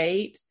and the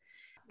date.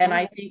 And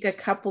I think a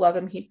couple of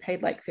them he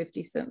paid like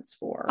 50 cents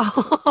for.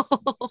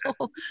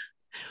 Oh.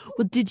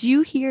 Well,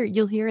 you'll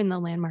hear in the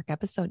Landmark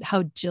episode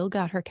how Jill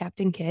got her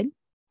Captain Kidd?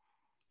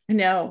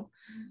 No.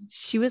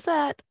 She was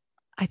at,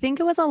 I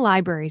think it was a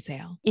library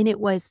sale, and it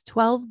was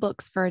 12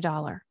 books for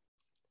 $1.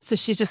 So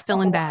she's just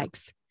filling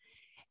bags.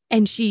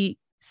 And she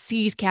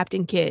sees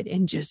Captain Kidd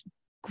and just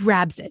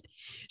grabs it.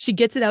 She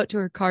gets it out to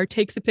her car,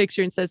 takes a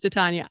picture, and says to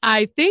Tanya,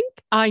 I think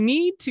I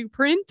need to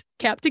print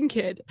Captain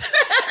Kidd.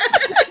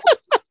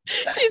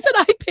 She said,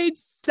 I paid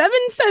 7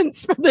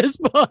 cents for this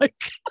book.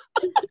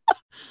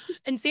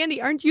 And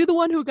Sandy, aren't you the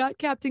one who got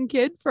Captain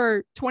Kidd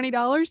for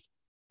 $20?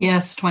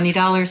 Yes,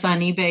 $20 on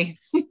eBay.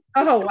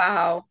 Oh,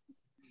 wow.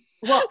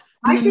 Well,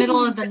 in the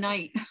middle of the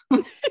night.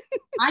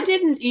 I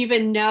didn't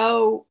even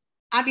know.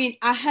 I mean,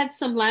 I had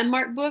some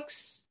landmark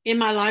books in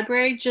my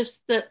library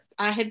just that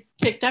I had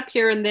picked up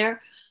here and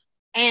there.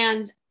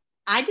 And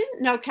I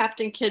didn't know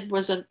Captain Kidd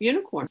was a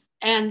unicorn.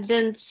 And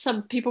then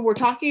some people were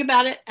talking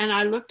about it. And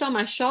I looked on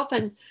my shelf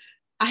and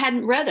I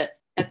hadn't read it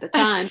at the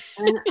time.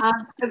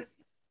 And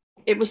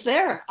it was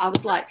there. I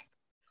was like,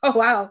 Oh,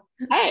 wow.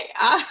 hey,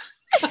 I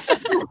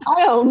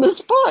own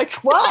this book.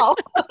 Wow.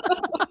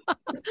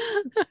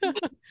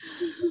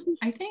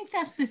 I think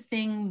that's the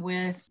thing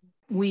with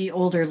we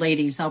older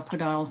ladies, I'll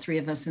put all three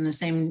of us in the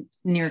same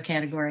near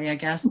category, I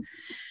guess,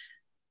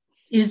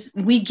 is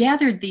we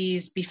gathered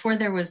these before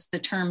there was the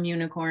term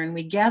unicorn.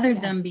 We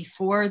gathered them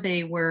before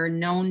they were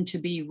known to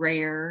be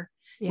rare.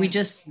 We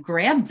just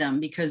grabbed them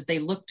because they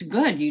looked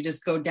good. You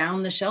just go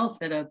down the shelf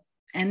at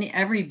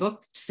every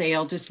book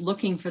sale, just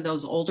looking for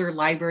those older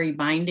library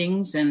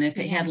bindings. And if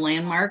it had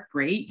landmark,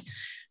 great.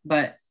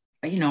 But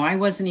I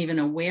wasn't even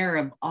aware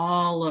of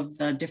all of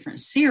the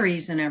different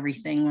series and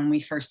everything when we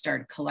first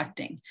started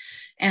collecting.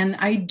 And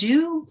I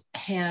do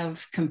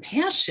have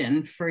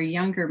compassion for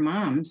younger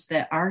moms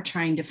that are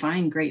trying to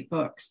find great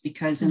books,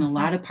 because in a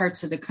lot of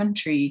parts of the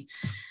country,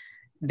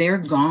 they're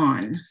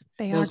gone.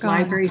 Those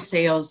library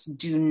sales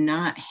do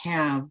not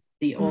have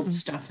the old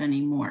stuff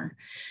anymore.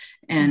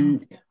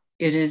 And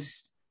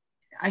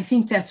I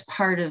think that's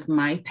part of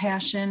my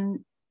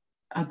passion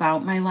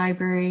about my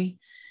library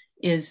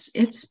is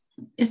it's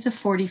a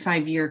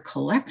 45-year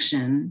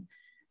collection,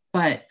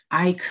 but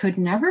I could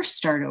never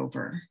start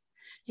over.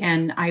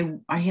 And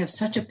I have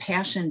such a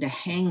passion to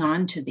hang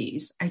on to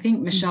these. I think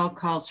Michelle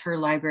calls her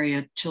library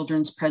a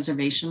children's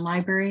preservation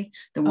library,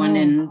 the one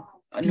in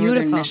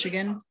Northern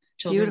Michigan,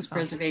 Children's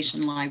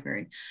Preservation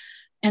Library.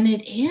 And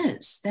it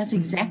is. That's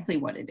exactly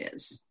what it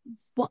is.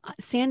 Well,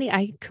 Sandy,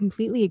 I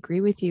completely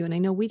agree with you. And I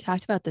know we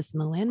talked about this in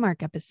the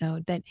Landmark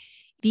episode, that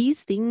these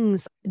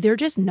things, they're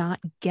just not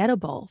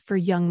gettable for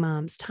young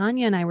moms.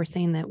 Tanya and I were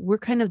saying that we're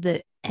kind of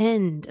the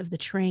end of the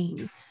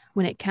train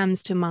when it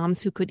comes to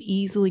moms who could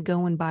easily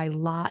go and buy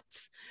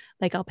lots.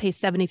 Like I'll pay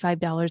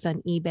 $75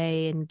 on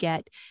eBay and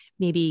get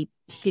maybe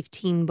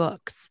 15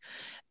 books.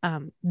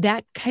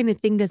 That kind of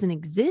thing doesn't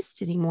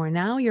exist anymore.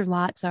 Now your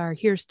lots are,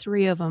 here's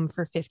 3 of them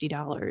for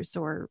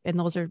 $50, and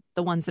those are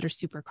the ones that are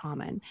super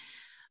common.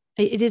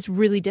 It is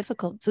really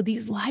difficult. So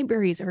these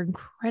libraries are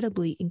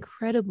incredibly,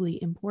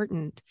 incredibly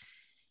important.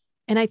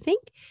 And I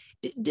think,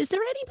 is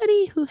there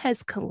anybody who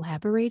has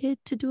collaborated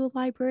to do a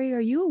library? Are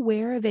you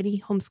aware of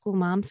any homeschool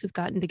moms who've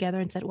gotten together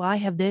and said, well, I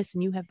have this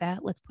and you have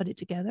that, let's put it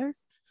together?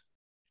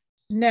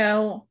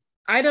 No,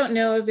 I don't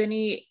know of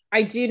any.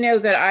 I do know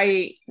that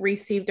I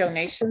receive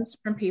donations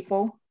from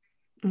people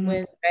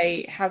when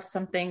they have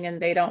something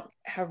and they don't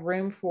have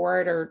room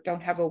for it or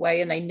don't have a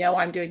way, and they know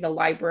I'm doing the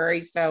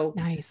library. So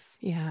nice.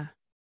 Yeah.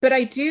 But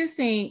I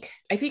think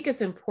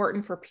it's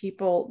important for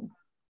people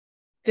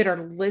that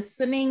are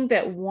listening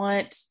that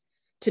want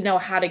to know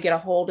how to get a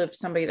hold of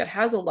somebody that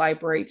has a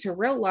library to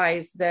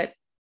realize that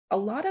a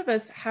lot of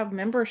us have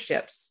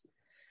memberships.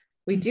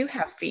 We do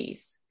have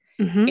fees.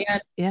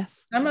 And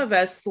some of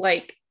us,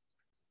 like,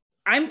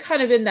 I'm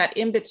kind of in that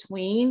in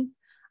between.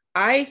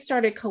 I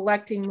started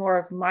collecting more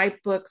of my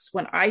books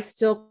when I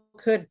still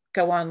could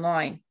go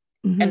online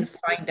and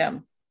find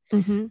them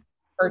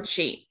for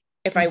cheap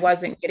if I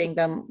wasn't getting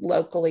them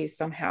locally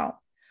somehow.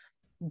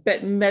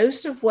 But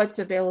most of what's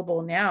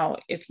available now,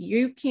 if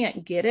you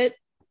can't get it,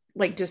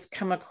 like just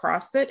come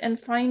across it and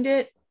find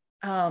it,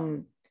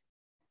 and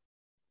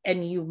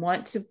you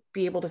want to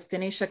be able to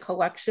finish a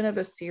collection of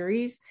a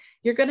series,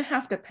 you're going to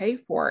have to pay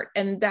for it.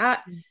 And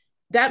that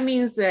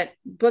means that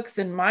books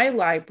in my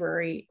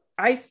library,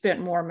 I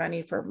spent more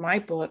money for my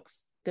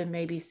books than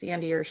maybe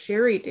Sandy or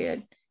Sherry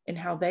did in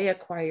how they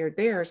acquired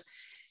theirs.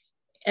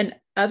 And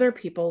other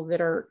people that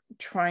are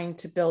trying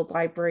to build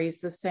libraries,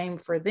 the same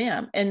for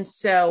them. And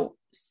so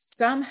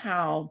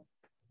somehow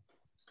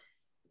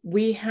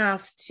we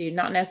have to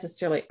not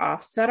necessarily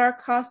offset our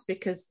costs,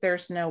 because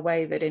there's no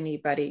way that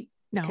anybody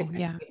could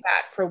pay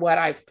back for what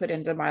I've put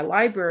into my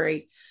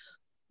library.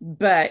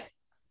 But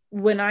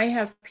when I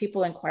have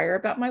people inquire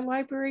about my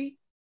library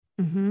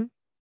and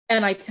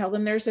I tell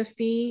them there's a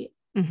fee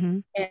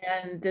and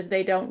then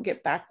they don't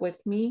get back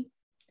with me,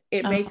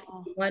 it makes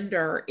me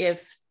wonder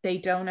if they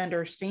don't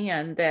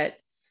understand that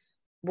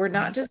we're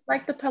not just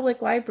like the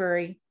public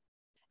library.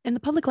 And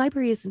the public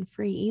library isn't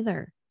free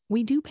either.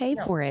 We do pay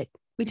for it.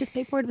 We just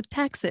pay for it with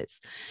taxes.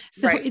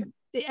 So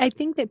I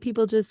think that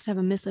people just have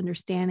a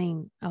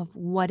misunderstanding of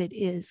what it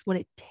is, what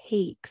it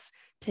takes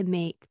to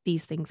make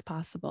these things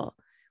possible.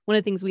 One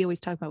of the things we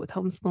always talk about with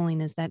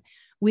homeschooling is that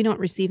we don't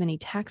receive any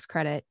tax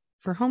credit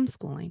for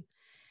homeschooling.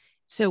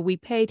 So we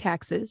pay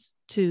taxes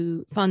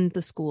to fund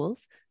the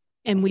schools,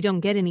 and we don't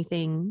get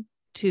anything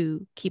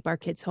to keep our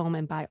kids home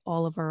and buy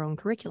all of our own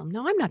curriculum.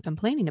 Now, I'm not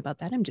complaining about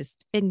that. I'm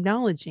just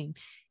acknowledging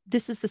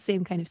this is the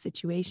same kind of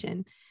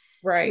situation.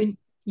 Right. When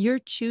you're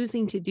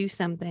choosing to do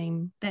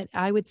something that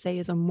I would say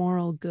is a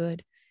moral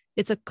good,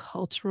 it's a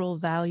cultural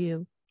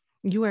value.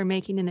 You are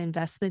making an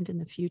investment in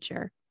the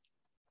future,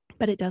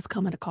 but it does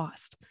come at a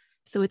cost.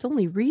 So it's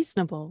only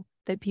reasonable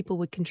that people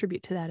would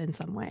contribute to that in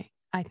some way,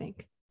 I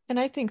think. And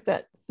I think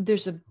that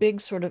there's a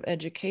big sort of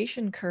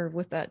education curve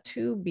with that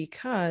too,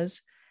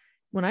 because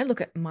when I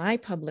look at my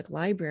public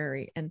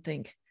library and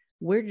think,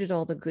 where did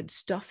all the good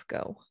stuff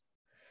go?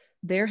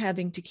 They're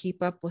having to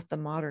keep up with the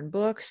modern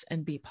books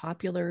and be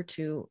popular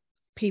to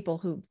people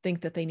who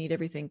think that they need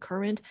everything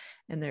current,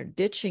 and they're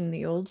ditching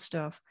the old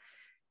stuff.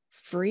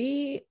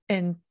 Free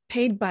and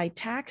paid by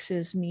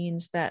taxes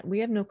means that we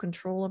have no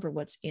control over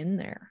what's in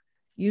there.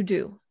 You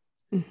do.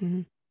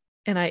 Mm-hmm.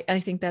 And I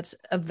think that's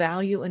a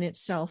value in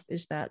itself,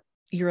 is that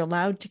you're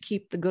allowed to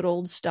keep the good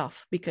old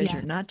stuff because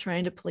you're not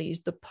trying to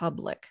please the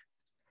public.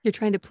 You're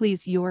trying to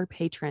please your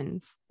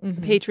patrons,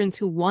 the patrons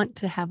who want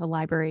to have a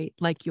library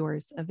like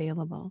yours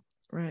available.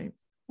 Right.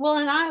 Well,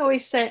 and I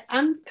always say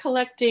I'm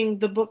collecting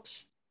the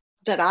books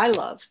that I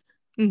love.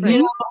 Mm-hmm.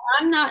 You know,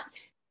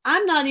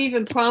 I'm not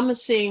even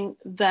promising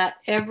that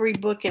every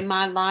book in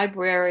my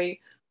library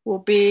will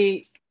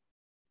be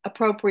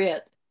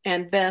appropriate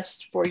and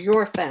best for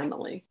your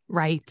family.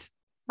 Right.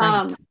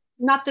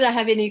 Not that I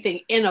have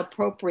anything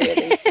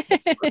inappropriate.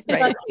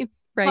 Right.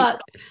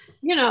 But,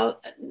 you know,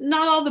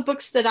 not all the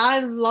books that I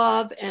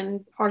love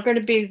and are going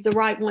to be the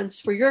right ones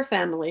for your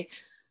family.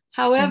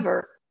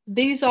 However,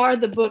 these are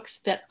the books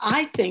that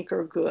I think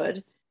are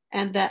good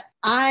and that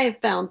I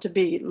found to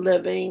be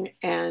living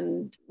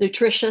and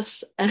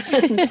nutritious.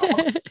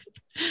 And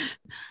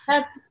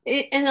that's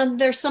it. And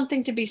there's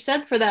something to be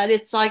said for that.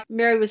 It's like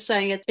Mary was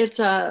saying, it's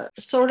a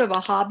sort of a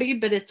hobby,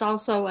 but it's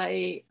also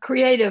a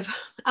creative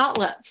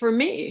outlet for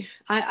me.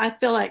 I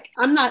feel like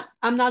I'm not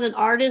an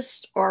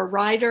artist or a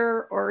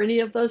writer or any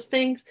of those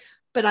things,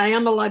 but I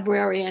am a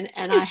librarian,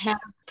 and I have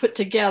put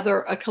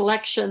together a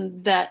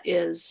collection that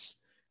is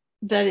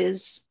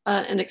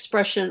an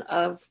expression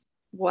of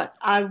what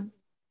I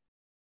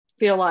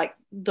feel like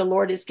the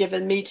Lord has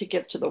given me to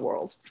give to the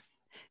world.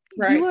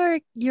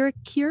 Right. You're a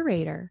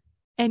curator,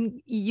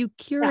 and you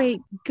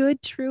curate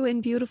good, true,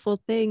 and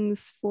beautiful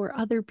things for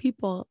other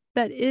people.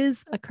 That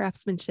is a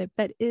craftsmanship.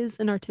 That is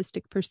an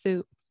artistic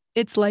pursuit.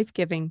 It's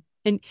life-giving,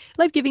 and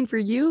life-giving for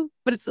you,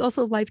 but it's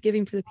also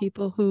life-giving for the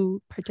people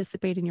who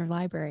participate in your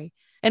library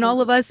and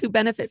all of us who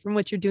benefit from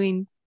what you're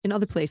doing in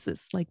other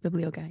places like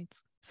BiblioGuides.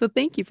 So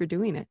thank you for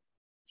doing it.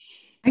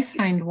 I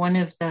find one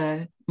of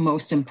the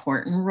most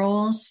important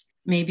roles,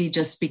 maybe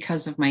just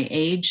because of my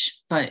age,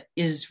 but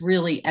is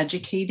really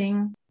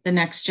educating the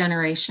next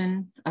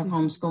generation of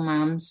homeschool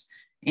moms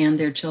and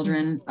their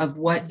children of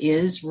what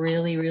is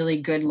really,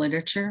 really good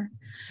literature,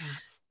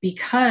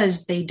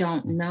 because they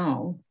don't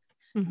know.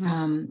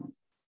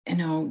 You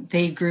know,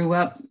 they grew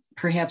up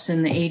perhaps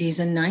in the 80s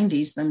and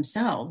 90s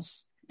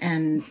themselves.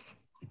 And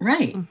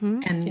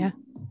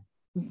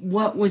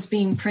what was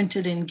being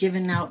printed and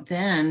given out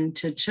then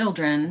to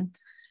children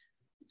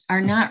are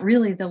not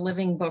really the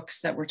living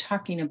books that we're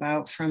talking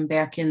about from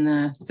back in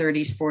the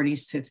 30s,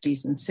 40s,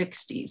 50s, and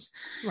 60s.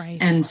 Right.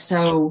 And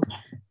so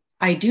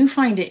I do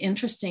find it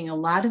interesting. A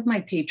lot of my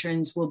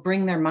patrons will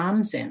bring their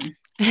moms in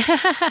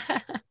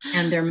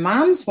and their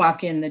moms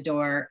walk in the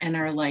door and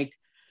are like,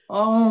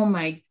 oh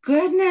my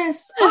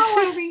goodness. Oh,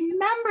 I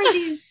remember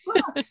these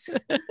books.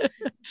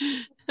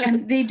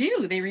 And they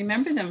do. They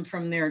remember them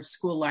from their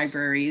school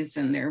libraries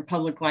and their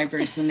public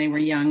libraries when they were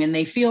young, and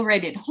they feel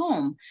right at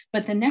home.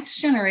 But the next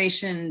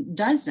generation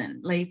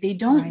doesn't. Like, they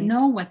don't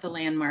know what the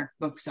landmark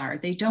books are.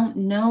 They don't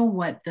know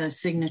what the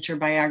signature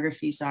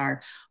biographies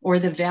are, or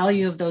the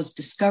value of those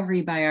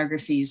discovery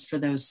biographies for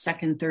those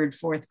second, third,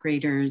 fourth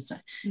graders,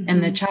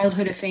 and the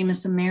childhood of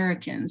famous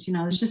Americans. You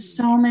know, there's just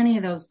so many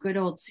of those good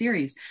old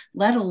series,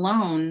 let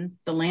alone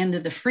the Land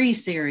of the Free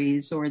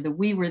series, or the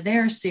We Were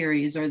There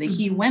series, or the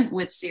He Went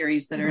With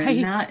series that are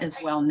not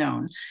as well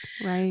known.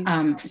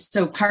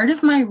 So part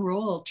of my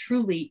role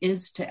truly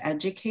is to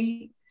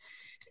educate.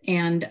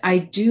 And I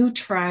do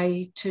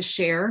try to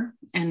share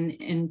and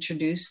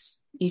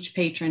introduce each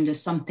patron to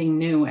something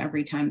new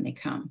every time they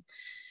come.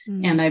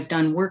 And I've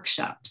done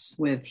workshops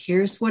with,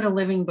 here's what a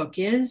living book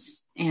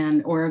is,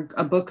 and or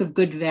a book of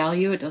good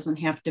value. It doesn't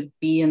have to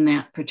be in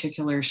that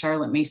particular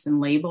Charlotte Mason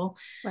label.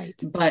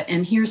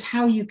 And here's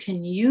how you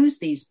can use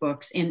these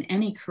books in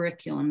any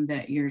curriculum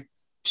that you're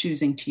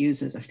choosing to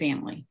use as a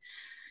family.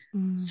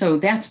 So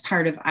that's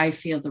part of, I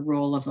feel, the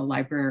role of a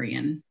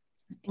librarian,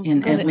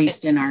 at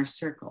least in our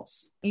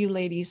circles. You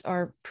ladies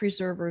are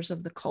preservers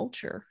of the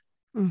culture.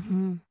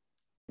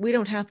 We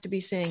don't have to be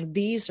saying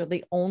these are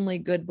the only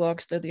good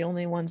books, they're the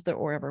only ones that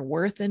were ever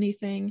worth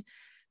anything.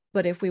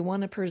 But if we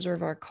want to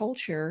preserve our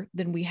culture,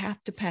 then we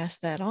have to pass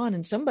that on,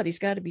 and somebody's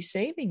got to be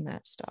saving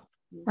that stuff.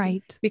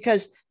 Right.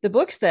 Because the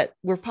books that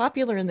were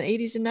popular in the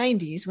 80s and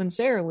 90s when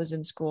Sarah was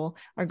in school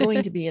are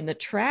going to be in the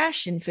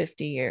trash in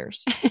 50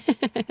 years.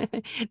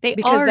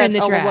 Because that's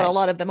in the trash. What a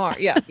lot of them are.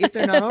 Yeah. If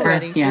they're not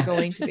already, they're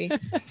going to be.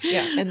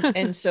 Yeah.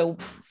 And so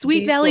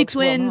Sweet Valley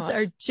Twins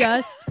are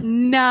just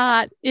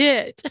not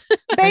it.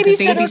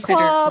 Babysitter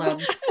Club.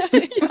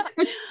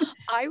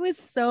 I was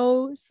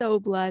so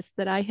blessed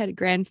that I had a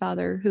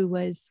grandfather who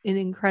was an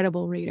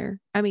incredible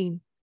reader. I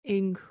mean,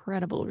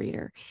 incredible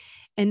reader.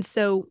 And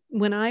so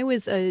when I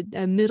was a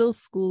middle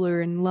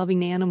schooler and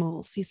loving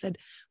animals, he said,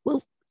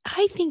 well,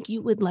 I think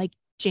you would like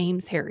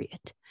James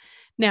Herriot.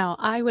 Now,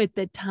 I at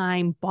the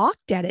time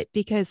balked at it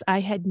because I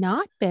had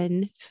not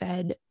been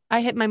fed.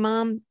 My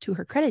mom, to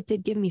her credit,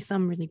 did give me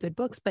some really good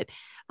books, but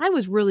I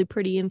was really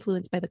pretty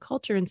influenced by the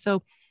culture. And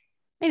so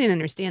I didn't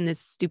understand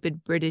this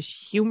stupid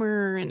British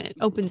humor. And it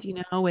opens,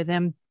 with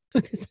him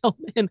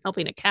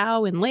helping a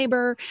cow in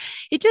labor.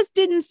 It just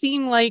didn't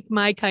seem like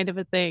my kind of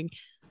a thing.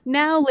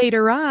 Now,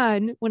 later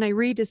on, when I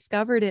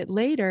rediscovered it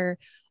later,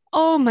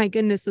 oh my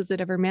goodness, was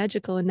it ever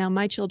magical? And now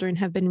my children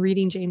have been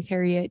reading James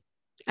Herriot,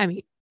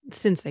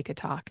 since they could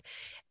talk.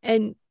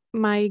 And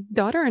my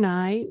daughter and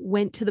I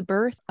went to the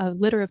birth of a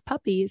litter of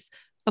puppies,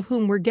 of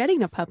whom we're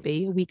getting a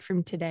puppy a week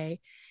from today.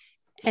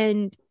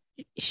 And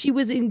she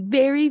was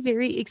very,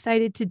 very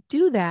excited to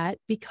do that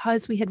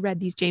because we had read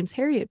these James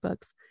Herriot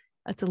books.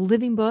 It's a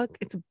living book.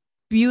 It's a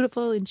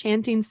beautiful,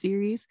 enchanting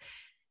series.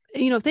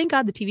 Thank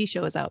God the TV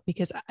show is out,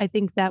 because I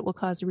think that will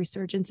cause a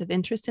resurgence of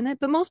interest in it.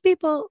 But most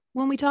people,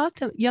 when we talk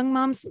to young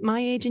moms my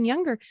age and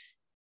younger,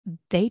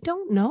 they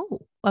don't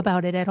know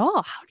about it at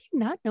all. How do you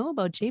not know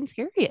about James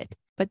Herriot?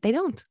 But they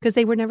don't, because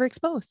they were never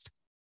exposed.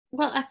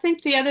 Well, I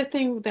think the other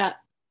thing that,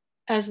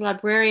 as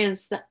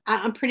librarians, that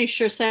I'm pretty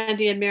sure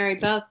Sandy and Mary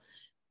both,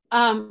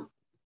 for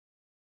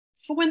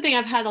one thing,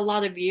 I've had a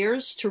lot of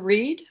years to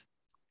read.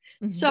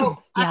 Mm-hmm.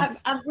 So yes.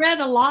 I've read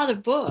a lot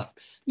of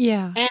books.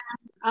 Yeah.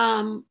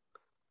 And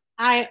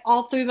I,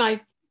 all through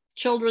my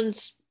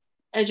children's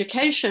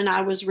education,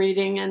 I was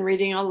reading and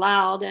reading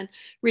aloud and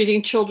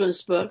reading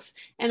children's books.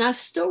 And I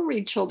still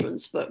read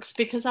children's books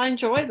because I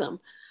enjoy them.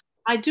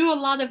 I do a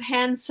lot of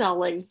hand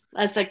selling,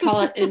 as they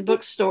call it in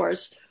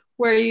bookstores,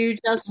 where you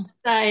just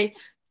say,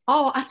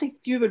 oh, I think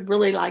you would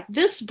really like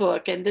this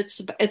book, and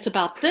it's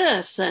about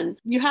this. And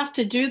you have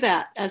to do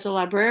that as a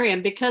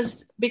librarian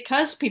because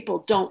people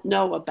don't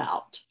know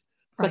about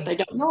what they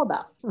don't know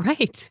about.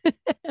 Right.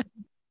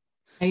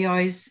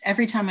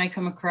 Every time I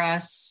come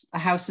across a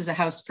house is a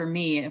house for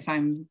me, if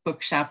I'm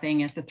book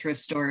shopping at the thrift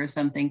store or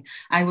something,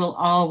 I will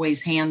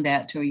always hand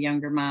that to a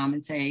younger mom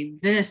and say,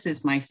 this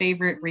is my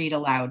favorite read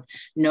aloud.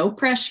 No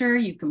pressure.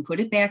 You can put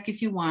it back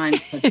if you want,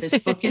 but this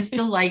book is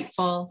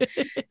delightful.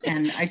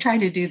 And I try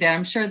to do that.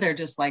 I'm sure they're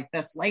just like,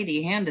 this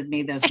lady handed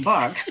me this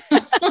book.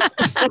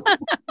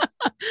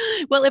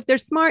 Well, if they're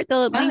smart,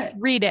 they'll at least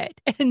read it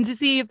and to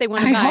see if they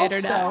want to buy it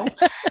or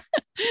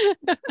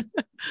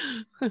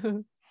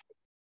not.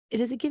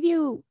 Does it give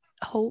you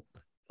hope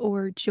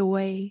or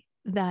joy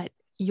that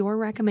your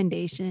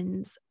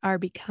recommendations are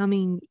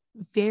becoming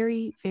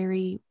very,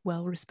 very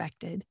well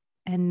respected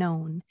and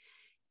known,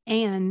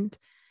 and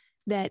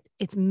that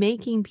it's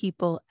making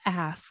people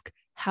ask,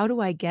 how do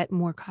I get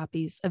more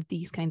copies of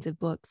these kinds of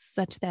books,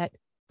 such that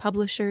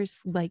publishers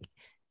like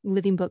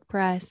Living Book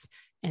Press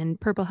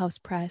and Purple House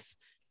Press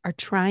are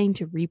trying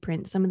to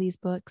reprint some of these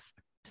books?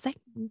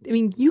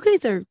 You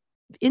guys are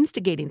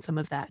instigating some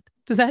of that.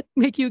 Does that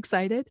make you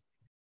excited?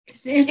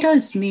 It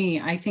does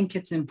me. I think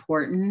it's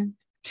important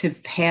to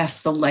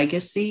pass the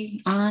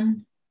legacy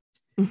on,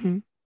 mm-hmm.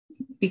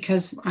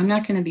 because I'm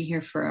not going to be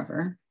here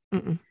forever.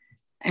 Mm-mm.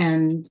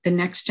 And the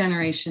next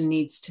generation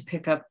needs to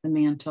pick up the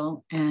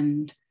mantle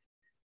and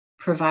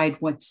provide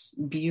what's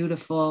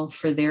beautiful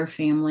for their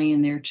family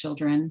and their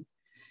children.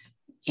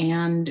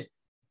 And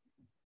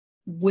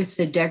with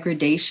the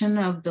degradation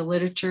of the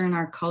literature in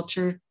our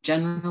culture,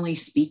 generally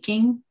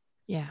speaking,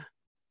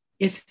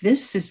 if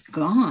this is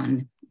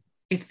gone,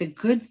 if the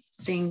good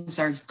things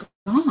are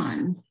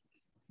gone,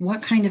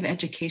 what kind of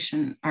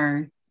education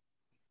are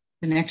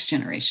the next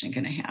generation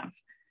going to have?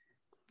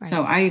 Right.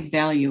 So I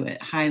value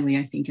it highly.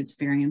 I think it's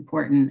very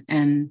important.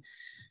 And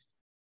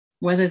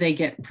whether they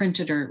get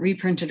printed or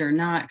reprinted or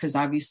not, because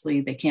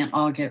obviously they can't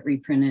all get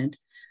reprinted,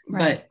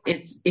 right.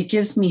 But it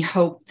gives me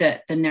hope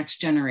that the next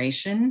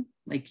generation,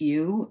 like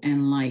you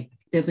and like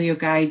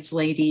BiblioGuides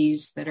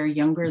ladies that are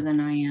younger than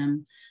I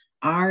am,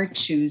 are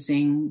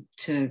choosing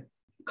to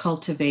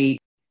cultivate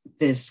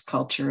this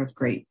culture of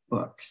great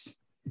books.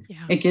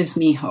 Yeah. It gives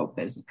me hope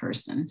as a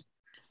person.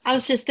 I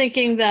was just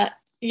thinking that,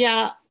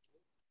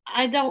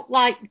 I don't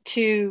like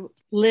to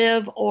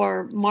live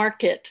or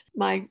market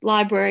my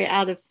library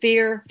out of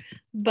fear,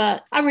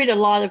 but I read a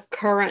lot of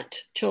current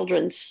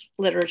children's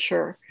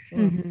literature.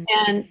 Mm-hmm.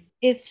 And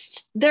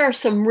there are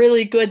some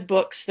really good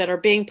books that are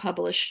being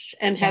published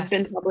and have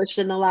been published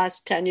in the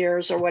last 10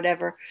 years or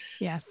whatever.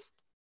 Yes.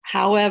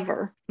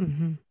 However,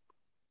 mm-hmm.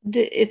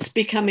 It's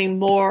becoming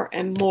more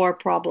and more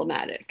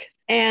problematic.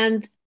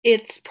 And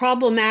it's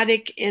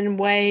problematic in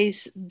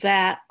ways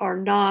that are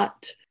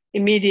not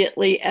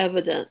immediately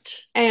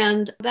evident.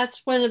 And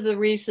that's one of the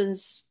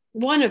reasons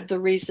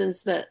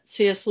that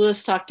C.S.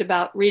 Lewis talked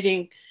about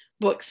reading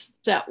books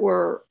that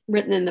were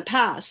written in the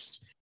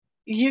past.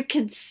 You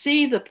can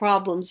see the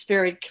problems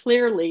very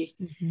clearly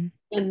mm-hmm.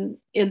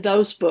 in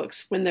those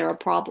books when there are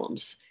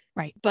problems.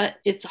 Right. But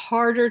it's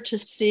harder to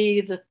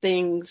see the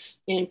things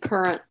in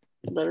current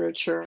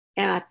literature.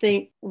 And I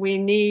think we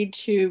need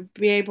to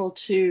be able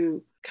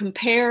to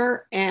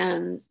compare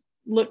and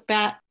look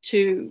back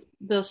to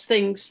those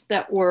things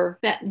that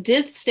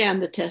did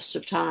stand the test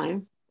of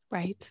time.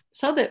 Right.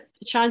 So that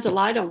it shines a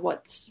light on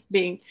what's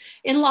being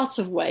in lots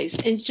of ways,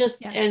 and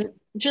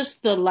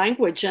just the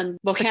language and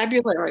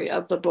vocabulary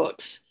of the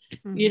books.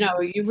 Mm-hmm. You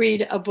know, you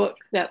read a book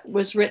that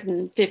was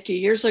written 50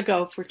 years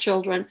ago for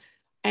children,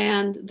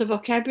 and the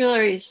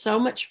vocabulary is so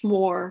much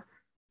more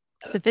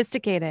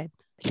sophisticated.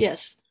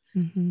 Yes.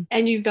 Mm-hmm.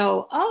 And you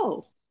go,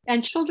 oh,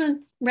 and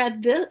children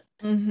read this.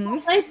 Mm-hmm.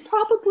 They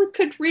probably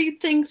could read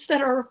things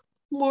that are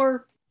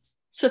more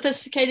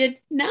sophisticated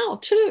now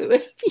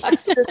too.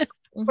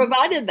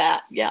 Provided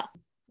that, yeah.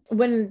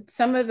 When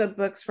some of the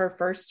books were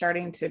first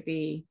starting to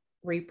be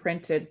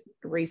reprinted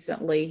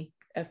recently,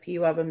 a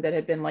few of them that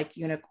had been like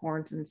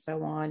unicorns and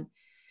so on,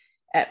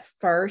 at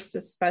first,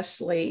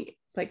 especially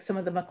like some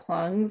of the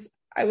McClungs,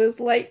 I was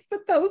like,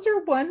 but those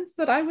are ones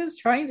that I was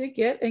trying to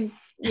get and,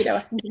 you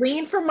know,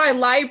 glean from my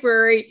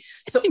library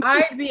so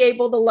I'd be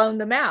able to loan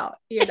them out,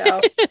 you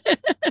know.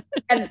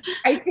 And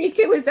I think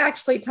it was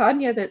actually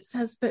Tanya that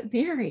says, but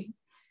Mary,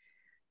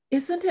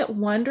 isn't it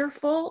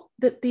wonderful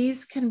that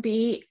these can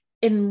be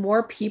in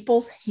more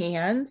people's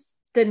hands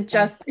than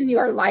just in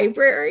your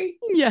library?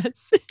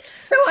 Yes.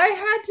 So I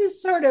had to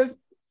sort of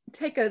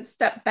take a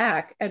step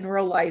back and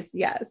realize,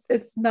 yes,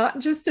 it's not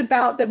just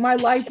about that my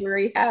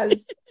library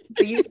has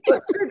these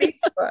books or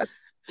these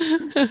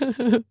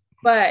books,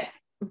 but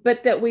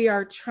that we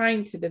are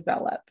trying to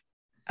develop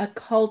a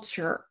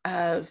culture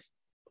of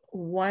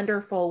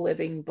wonderful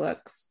living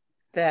books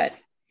that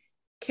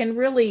can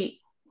really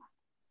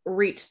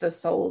reach the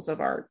souls of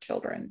our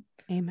children.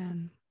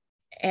 Amen.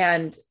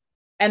 And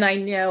I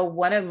know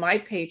one of my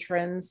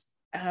patrons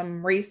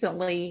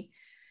recently,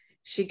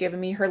 she gave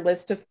me her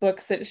list of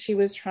books that she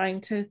was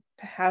trying to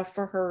have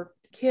for her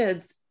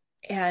kids.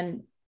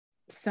 And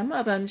some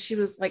of them, she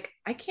was like,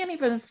 I can't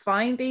even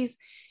find these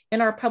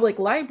in our public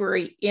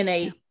library in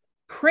a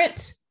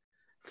print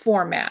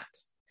format,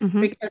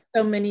 because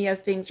so many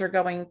of things are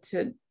going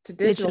to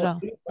digital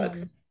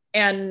books.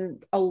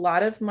 And a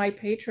lot of my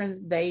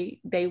patrons, they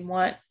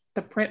want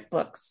the print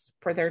books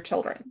for their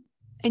children.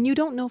 And you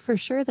don't know for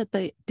sure that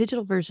the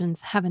digital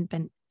versions haven't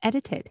been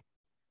edited.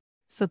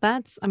 So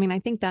I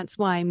think that's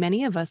why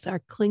many of us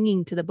are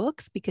clinging to the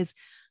books, because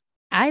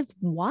I've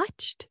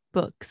watched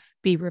books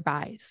be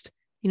revised.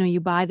 You know,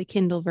 you buy the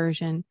Kindle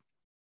version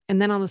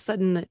and then all of a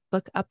sudden the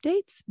book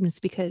updates. And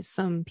it's because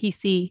some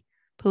PC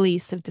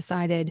police have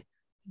decided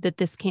that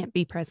this can't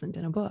be present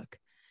in a book.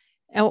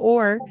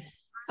 Or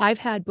I've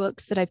had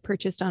books that I've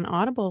purchased on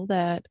Audible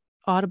that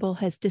Audible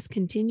has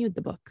discontinued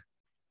the book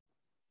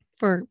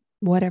for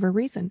whatever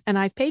reason. And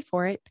I've paid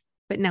for it,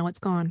 but now it's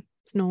gone.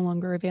 It's no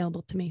longer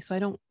available to me. So I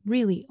don't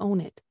really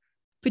own it.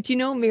 But you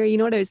know, Mary, you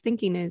know what I was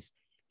thinking is,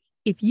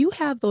 if you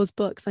have those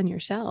books on your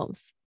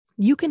shelves,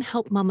 you can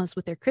help mamas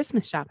with their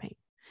Christmas shopping.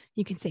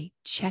 You can say,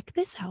 check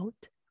this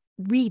out,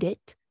 read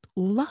it,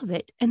 love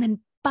it, and then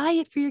buy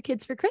it for your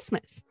kids for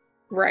Christmas.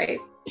 Right.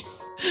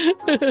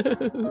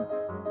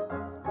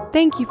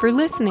 Thank you for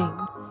listening.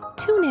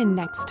 Tune in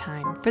next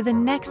time for the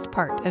next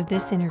part of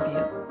this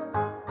interview.